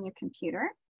loaded on your computer.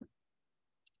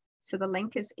 So the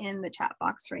link is in the chat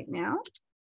box right now.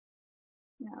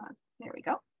 There we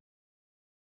go.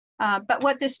 But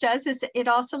what this does is it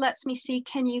also lets me see,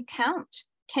 can you count?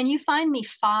 Can you find me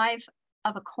 5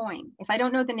 of a coin? If I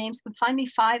don't know the names, but find me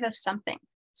 5 of something.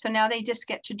 So now they just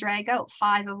get to drag out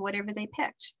 5 of whatever they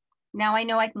picked. Now I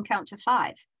know I can count to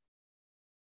 5.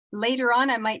 Later on,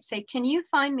 I might say, can you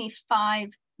find me 5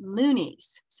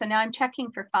 loonies? So now I'm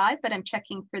checking for 5, but I'm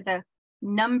checking for the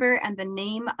number and the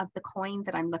name of the coin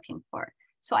that I'm looking for.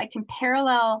 So I can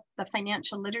parallel the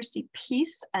financial literacy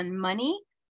piece and money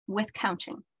with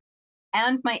counting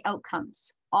and my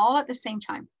outcomes all at the same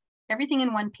time, everything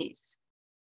in one piece.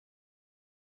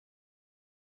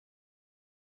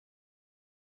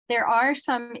 There are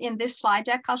some in this slide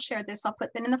deck. I'll share this. I'll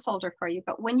put them in the folder for you.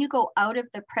 But when you go out of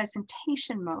the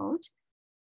presentation mode,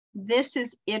 this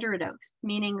is iterative,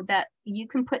 meaning that you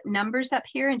can put numbers up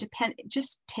here and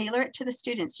just tailor it to the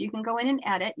students. You can go in and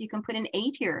edit. You can put an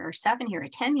 8 here or 7 here, or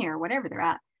 10 here, whatever they're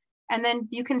at. And then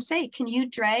you can say, can you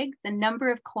drag the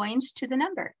number of coins to the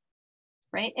number,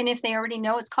 right? And if they already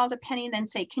know it's called a penny, then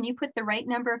say, can you put the right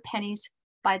number of pennies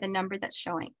by the number that's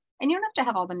showing? And you don't have to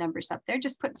have all the numbers up there,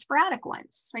 just put sporadic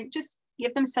ones, right? Just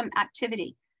give them some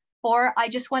activity. Or I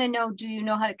just want to know, do you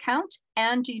know how to count?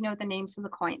 And do you know the names of the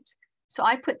coins? So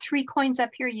I put 3 coins up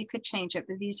here. You could change it,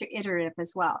 but these are iterative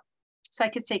as well. So I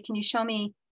could say, can you show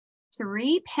me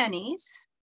 3 pennies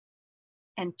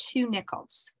and 2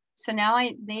 nickels? So now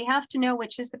they have to know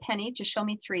which is the penny to show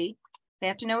me 3. They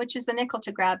have to know which is the nickel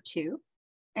to grab 2.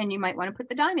 And you might want to put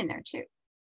the dime in there too.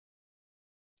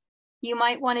 You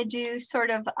might want to do sort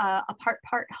of a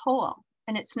part whole,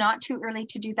 and it's not too early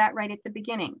to do that right at the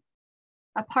beginning.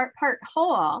 A part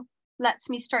whole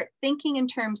lets me start thinking in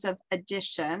terms of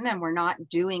addition, and we're not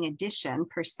doing addition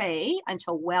per se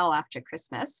until well after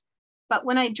Christmas. But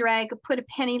when I put a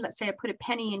penny, let's say I put a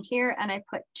penny in here and I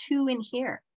put 2 in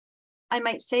here, I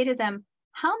might say to them,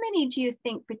 how many do you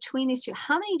think between these 2,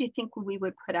 how many do you think we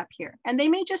would put up here? And they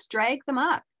may just drag them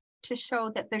up to show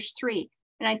that there's 3.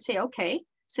 And I'd say, okay,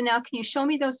 so now can you show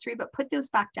me those 3, but put those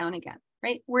back down again,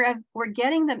 right? We're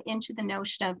getting them into the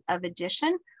notion of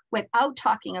addition without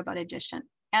talking about addition.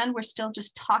 And we're still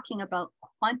just talking about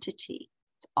quantity.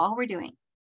 That's all we're doing.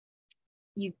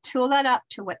 You tool that up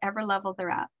to whatever level they're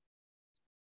at.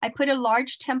 I put a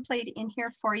large template in here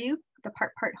for you, the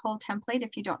part whole template,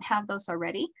 if you don't have those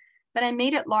already. But I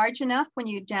made it large enough when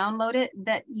you download it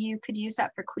that you could use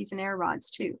that for Cuisinart rods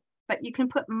too. But you can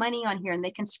put money on here and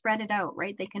they can spread it out,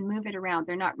 right? They can move it around.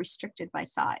 They're not restricted by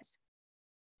size.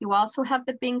 You also have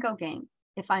the bingo game.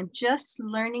 If I'm just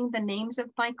learning the names of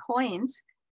my coins,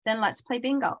 then let's play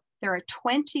bingo. There are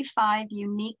 25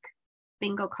 unique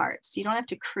bingo cards. You don't have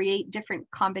to create different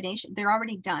combinations. They're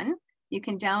already done. You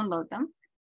can download them,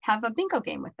 have a bingo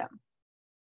game with them.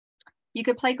 You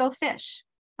could play Go Fish.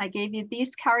 I gave you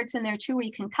these cards in there too, where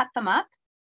you can cut them up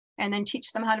and then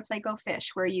teach them how to play Go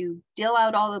Fish, where you deal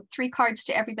out all the 3 cards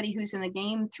to everybody who's in the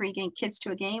game, 3 kids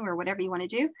to a game, or whatever you want to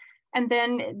do. And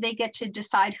then they get to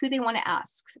decide who they want to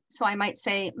ask. So I might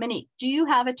say, Monique, do you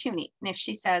have a toonie? And if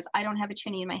she says, I don't have a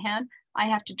toonie in my hand, I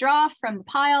have to draw from the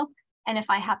pile. And if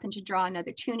I happen to draw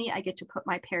another toonie, I get to put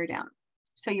my pair down.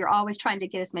 So you're always trying to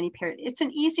get as many pairs. It's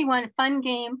an easy one, fun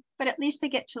game, but at least they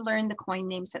get to learn the coin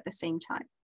names at the same time.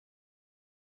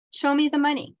 Show me the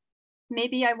money.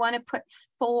 Maybe I want to put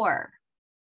 4.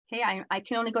 Okay, I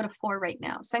can only go to 4 right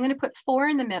now. So I'm going to put 4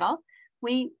 in the middle.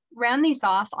 We ran these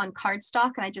off on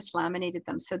cardstock and I just laminated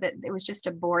them so that it was just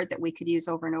a board that we could use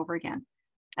over and over again.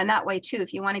 And that way too,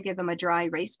 if you want to give them a dry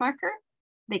erase marker,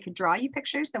 they could draw you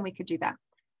pictures, then we could do that.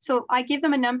 So I give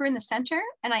them a number in the center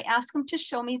and I ask them to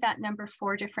show me that number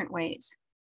 4 different ways.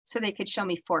 So they could show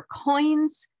me 4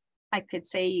 coins. I could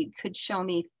say you could show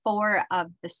me 4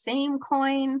 of the same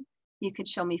coin. You could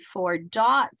show me 4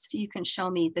 dots. You can show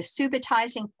me the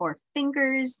subitizing 4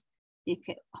 fingers. You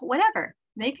could, whatever.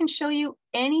 They can show you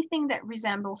anything that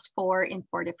resembles 4 in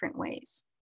 4 different ways.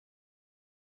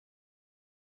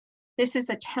 This is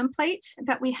a template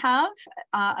that we have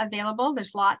available.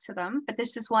 There's lots of them, but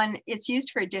this is one, it's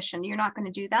used for addition. You're not going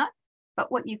to do that.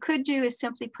 But what you could do is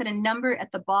simply put a number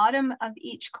at the bottom of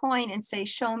each coin and say,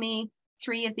 show me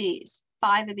 3 of these,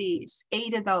 5 of these,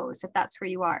 8 of those, if that's where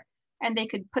you are. And they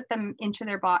could put them into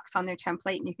their box on their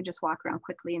template and you can just walk around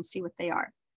quickly and see what they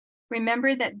are.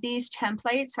 Remember that these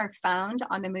templates are found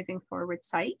on the Moving Forward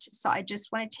site. So I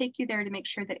just want to take you there to make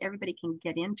sure that everybody can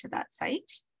get into that site.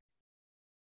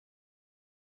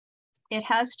 It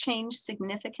has changed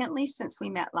significantly since we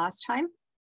met last time.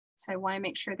 So I want to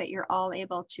make sure that you're all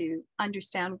able to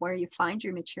understand where you find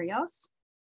your materials.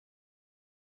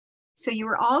 So you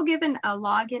were all given a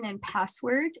login and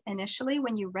password initially.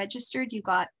 When you registered, you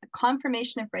got a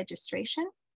confirmation of registration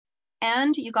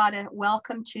and you got a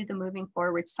welcome to the Moving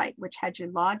Forward site, which had your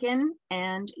login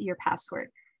and your password.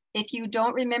 If you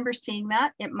don't remember seeing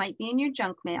that, it might be in your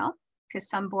junk mail because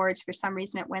some boards, for some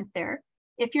reason, it went there.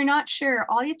 If you're not sure,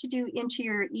 all you have to do into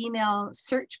your email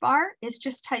search bar is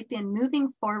just type in Moving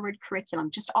Forward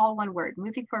Curriculum, just all one word,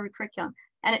 Moving Forward Curriculum,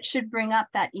 and it should bring up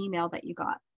that email that you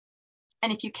got.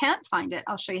 And if you can't find it,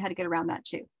 I'll show you how to get around that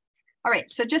too. All right,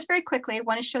 so just very quickly, I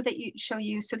want to show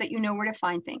you so that you know where to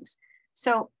find things.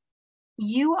 So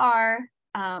you are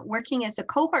working as a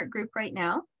cohort group right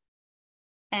now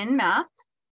in math.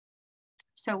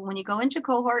 So when you go into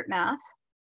cohort math,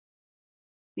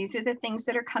 these are the things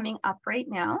that are coming up right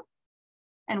now.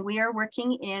 And we are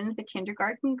working in the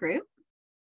kindergarten group.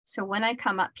 So when I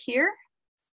come up here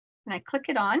and I click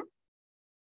it on,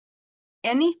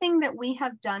 anything that we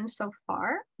have done so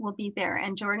far will be there.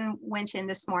 And Jordan went in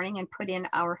this morning and put in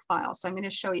our file. So I'm going to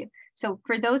show you. So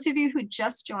for those of you who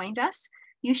just joined us,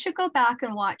 you should go back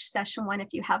and watch session 1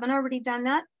 if you haven't already done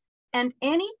that. And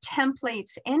any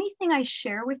templates, anything I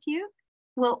share with you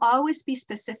will always be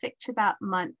specific to that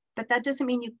month. But that doesn't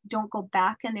mean you don't go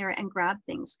back in there and grab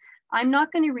things. I'm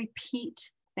not going to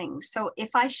repeat things. So if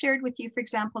I shared with you, for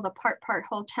example, the part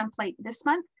whole template this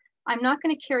month, I'm not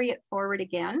going to carry it forward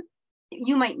again.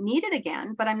 you might need it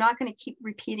again, but I'm not going to keep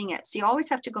repeating it. So you always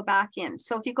have to go back in.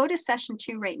 So if you go to session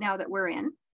 2 right now that we're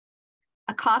in,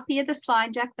 a copy of the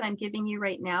slide deck that I'm giving you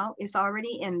right now is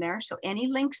already in there. So any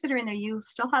links that are in there, you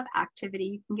still have activity,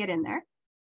 you can get in there.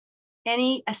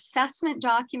 Any assessment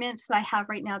documents that I have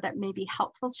right now that may be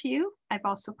helpful to you, I've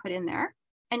also put in there.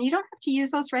 And you don't have to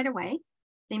use those right away.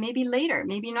 They may be later.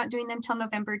 Maybe you're not doing them till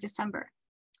November, December.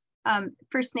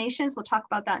 First Nations, we'll talk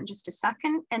about that in just a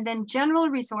second. And then general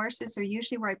resources are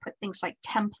usually where I put things like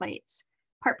templates,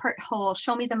 part whole,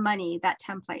 show me the money, that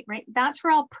template, right? That's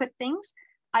where I'll put things.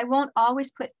 I won't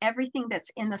always put everything that's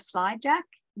in the slide deck.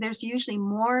 There's usually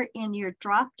more in your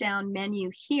drop-down menu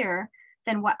here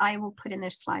than what I will put in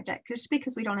this slide deck, just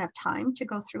because we don't have time to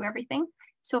go through everything.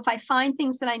 So if I find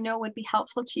things that I know would be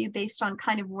helpful to you based on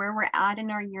kind of where we're at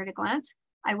in our year at a glance,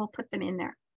 I will put them in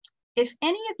there. If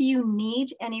any of you need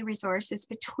any resources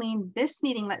between this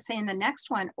meeting, let's say in the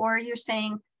next one, or you're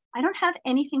saying, I don't have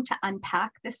anything to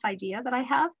unpack this idea that I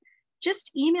have,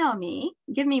 just email me,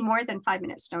 give me more than 5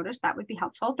 minutes notice, that would be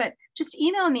helpful, but just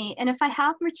email me. And if I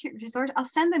have resources, I'll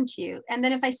send them to you. And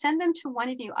then if I send them to one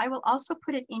of you, I will also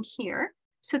put it in here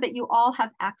so that you all have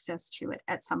access to it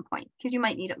at some point, because you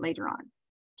might need it later on.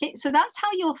 Okay, so that's how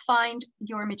you'll find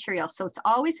your material. So it's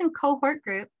always in cohort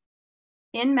group,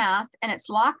 in math, and it's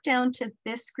locked down to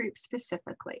this group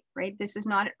specifically, right? This is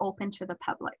not open to the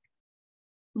public.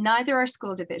 Neither are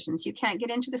school divisions. You can't get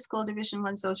into the school division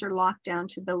ones. Those are locked down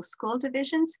to those school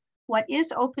divisions. What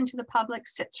is open to the public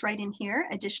sits right in here,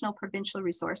 additional provincial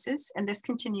resources, and this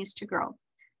continues to grow.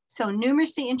 So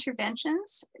numeracy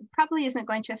interventions probably isn't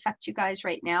going to affect you guys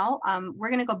right now. We're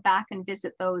going to go back and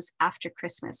visit those after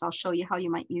Christmas. I'll show you how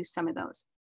you might use some of those.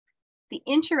 The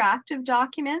interactive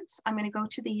documents, I'm going to go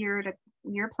to the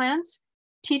year plans.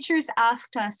 Teachers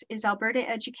asked us, is Alberta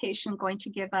Education going to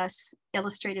give us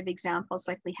illustrative examples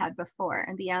like we had before?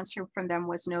 And the answer from them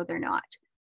was no, they're not.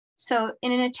 So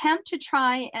in an attempt to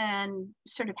try and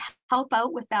sort of help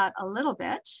out with that a little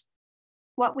bit,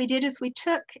 what we did is we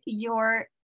took your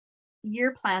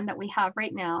year plan that we have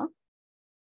right now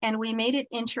and we made it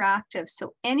interactive.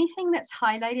 So anything that's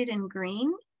highlighted in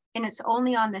green, and it's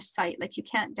only on this site, like you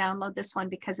can't download this one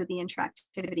because of the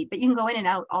interactivity, but you can go in and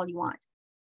out all you want.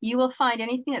 You will find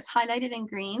anything that's highlighted in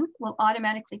green will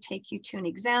automatically take you to an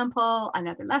example,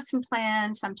 another lesson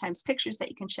plan, sometimes pictures that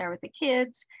you can share with the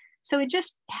kids. So it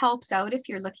just helps out if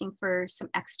you're looking for some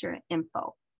extra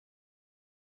info.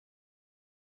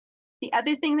 The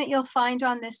other thing that you'll find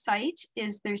on this site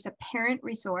is there's a parent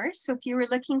resource. So if you were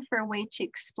looking for a way to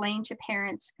explain to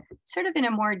parents, sort of in a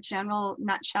more general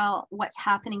nutshell, what's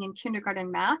happening in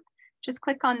kindergarten math, just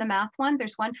click on the math one.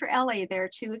 There's one for LA there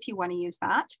too, if you want to use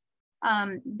that.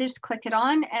 Just click it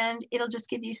on and it'll just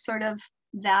give you sort of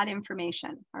that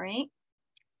information, all right?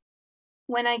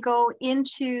 When I go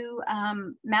into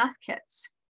math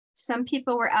kits, some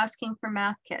people were asking for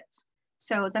math kits.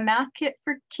 So the math kit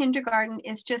for kindergarten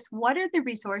is just what are the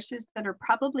resources that are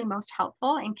probably most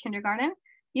helpful in kindergarten.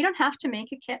 You don't have to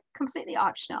make a kit, completely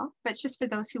optional, but it's just for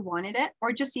those who wanted it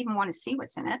or just even want to see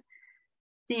what's in it.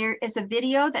 There is a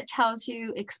video that tells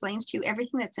you, explains to you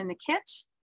everything that's in the kit.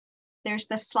 There's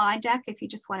the slide deck if you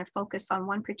just want to focus on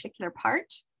one particular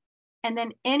part. And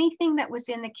then anything that was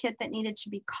in the kit that needed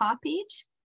to be copied,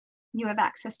 you have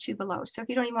access to below. So if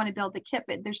you don't even want to build the kit,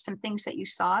 but there's some things that you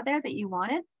saw there that you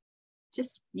wanted,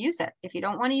 just use it. If you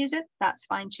don't want to use it, that's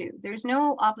fine too. There's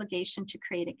no obligation to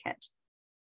create a kit.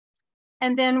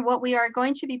 And then what we are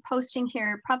going to be posting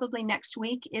here probably next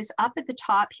week is up at the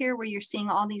top here where you're seeing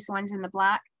all these ones in the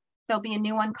black. There'll be a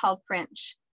new one called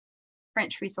French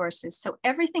resources. So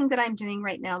everything that I'm doing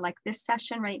right now, like this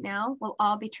session right now, will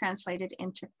all be translated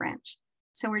into French.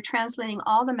 So we're translating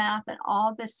all the math and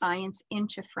all the science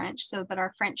into French so that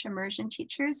our French immersion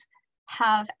teachers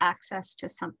have access to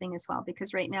something as well,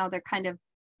 because right now they're kind of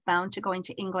bound to going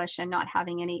to English and not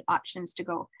having any options to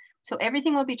go. So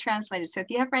everything will be translated. So if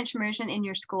you have French immersion in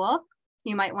your school,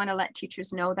 you might want to let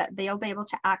teachers know that they'll be able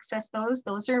to access those.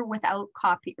 Those are without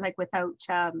copy, like without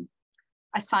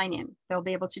a sign-in. They'll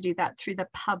be able to do that through the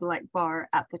public bar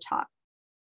at the top.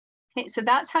 Okay, so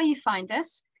that's how you find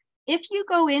this. If you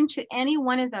go into any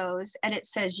one of those and it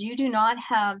says you do not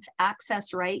have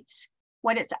access rights,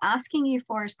 what it's asking you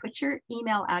for is put your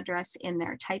email address in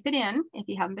there. Type it in if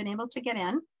you haven't been able to get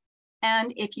in.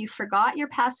 And if you forgot your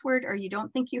password or you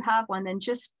don't think you have one, then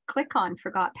just click on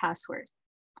forgot password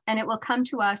and it will come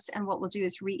to us, and what we'll do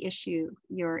is reissue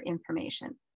your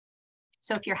information.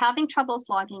 So if you're having troubles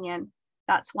logging in,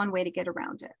 that's one way to get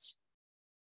around it.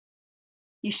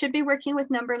 You should be working with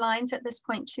number lines at this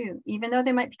point too. Even though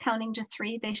they might be counting to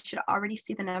 3, they should already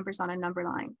see the numbers on a number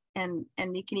line. And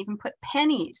you can even put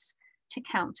pennies to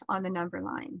count on the number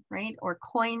line, right? Or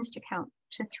coins to count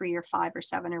to 3 or 5 or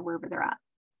 7 or wherever they're at.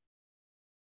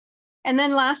 And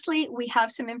then lastly, we have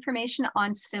some information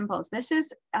on symbols. This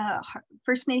is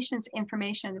First Nations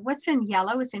information. What's in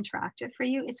yellow is interactive for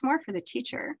you. It's more for the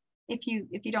teacher if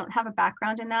you don't have a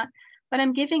background in that. But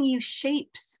I'm giving you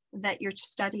shapes that you're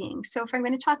studying. So if I'm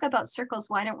going to talk about circles,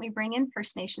 why don't we bring in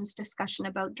First Nations discussion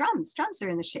about drums? Drums are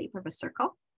in the shape of a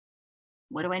circle.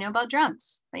 What do I know about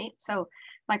drums, right? So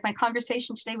like my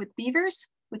conversation today with beavers,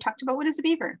 we talked about what is a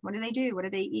beaver? What do they do? What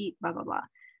do they eat? Blah, blah, blah.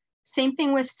 Same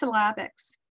thing with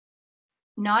syllabics.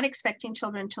 Not expecting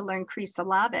children to learn Cree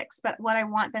syllabics, but what I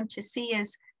want them to see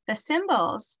is the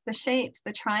symbols, the shapes,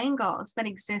 the triangles that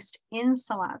exist in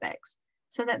syllabics,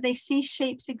 so that they see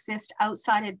shapes exist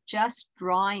outside of just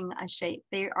drawing a shape.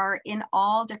 They are in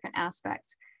all different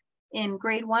aspects. In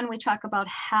grade 1, we talk about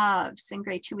halves. In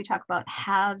grade 2, we talk about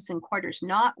halves and quarters,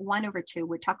 not 1/2.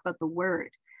 We talk about the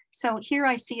word. So here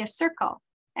I see a circle.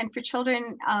 And for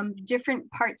children, different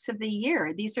parts of the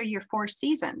year, these are your 4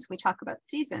 seasons. We talk about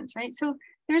seasons, right? So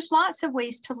there's lots of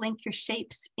ways to link your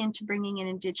shapes into bringing in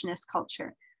Indigenous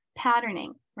culture.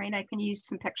 Patterning, right? I can use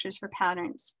some pictures for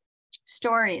patterns.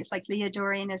 Stories, like Leah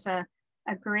Dorian is a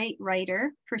great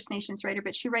writer, First Nations writer,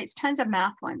 but she writes tons of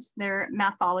math ones. They're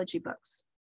mathology books.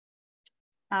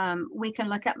 We can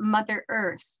look at Mother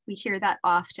Earth. We hear that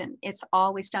often. It's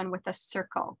always done with a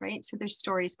circle, right? So there's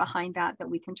stories behind that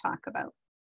we can talk about.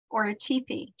 Or a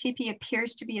teepee. Teepee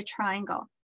appears to be a triangle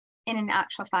and in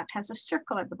actual fact has a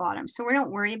circle at the bottom. So we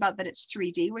don't worry about that it's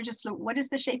 3D. We're just, what is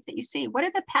the shape that you see? What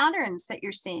are the patterns that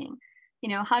you're seeing? You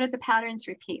know, how do the patterns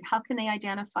repeat? How can they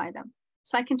identify them?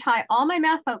 So I can tie all my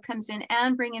math outcomes in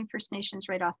and bring in First Nations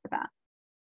right off the bat.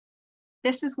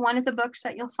 This is one of the books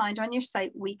that you'll find on your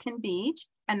site, We Can Bead,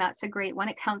 and that's a great one.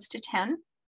 It counts to 10.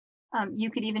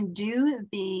 You could even do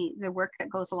the work that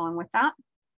goes along with that.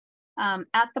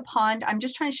 At the Pond, I'm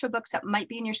just trying to show books that might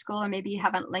be in your school or maybe you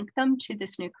haven't linked them to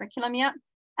this new curriculum yet.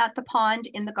 At the Pond,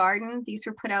 In the Garden, these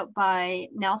were put out by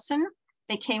Nelson.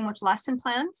 They came with lesson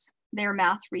plans. They're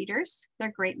math readers.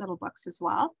 They're great little books as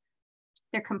well.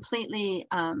 They're completely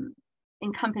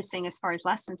encompassing as far as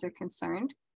lessons are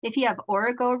concerned. If you have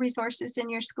Origo resources in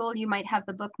your school, you might have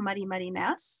the book Muddy Muddy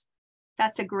Mess.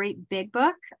 That's a great big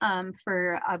book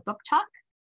for a book talk,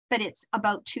 but it's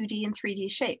about 2D and 3D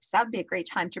shapes. That would be a great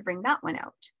time to bring that one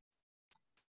out.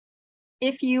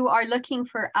 If you are looking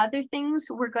for other things,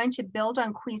 we're going to build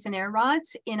on Cuisenaire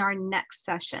rods in our next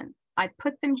session. I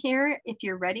put them here if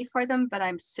you're ready for them, but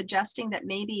I'm suggesting that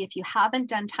maybe if you haven't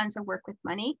done tons of work with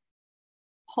money,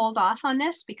 hold off on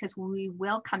this because we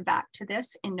will come back to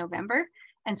this in November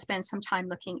and spend some time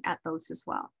looking at those as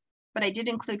well. But I did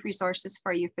include resources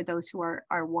for you for those who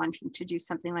are wanting to do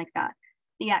something like that.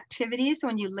 The activities,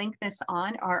 when you link this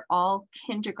on, are all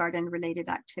kindergarten related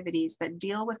activities that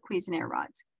deal with Cuisenaire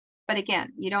rods. But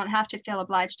again, you don't have to feel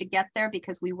obliged to get there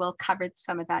because we will cover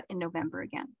some of that in November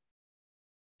again.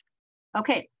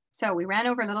 Okay, so we ran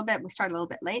over a little bit, we started a little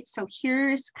bit late. So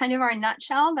here's kind of our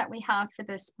nutshell that we have for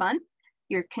this month.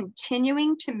 You're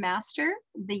continuing to master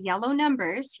the yellow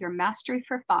numbers, your mastery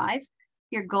for 5.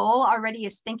 Your goal already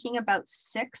is thinking about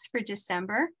 6 for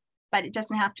December, but it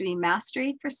doesn't have to be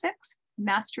mastery for 6.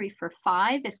 Mastery for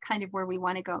 5 is kind of where we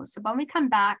want to go. So when we come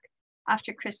back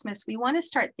after Christmas, we want to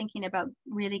start thinking about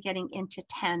really getting into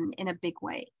 10 in a big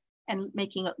way and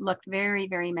making it look very,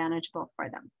 very manageable for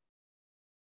them.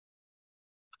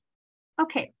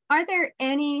 Okay, are there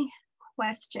any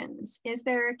questions? Is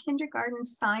there a kindergarten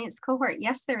science cohort?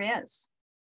 Yes, there is.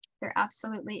 There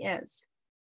absolutely is.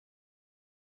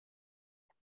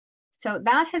 So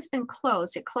that has been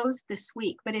closed. It closed this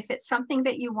week, but if it's something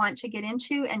that you want to get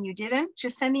into and you didn't,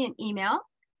 just send me an email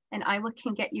and I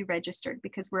can get you registered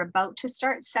because we're about to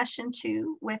start session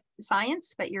 2 with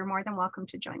science, but you're more than welcome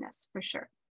to join us for sure.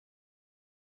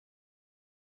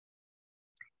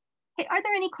 Hey, are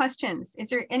there any questions? Is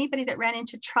there anybody that ran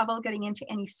into trouble getting into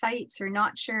any sites or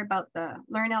not sure about the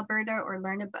Learn Alberta or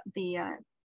learn about the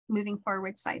Moving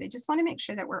Forward site? I just want to make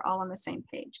sure that we're all on the same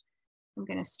page. I'm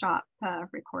going to stop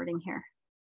recording here.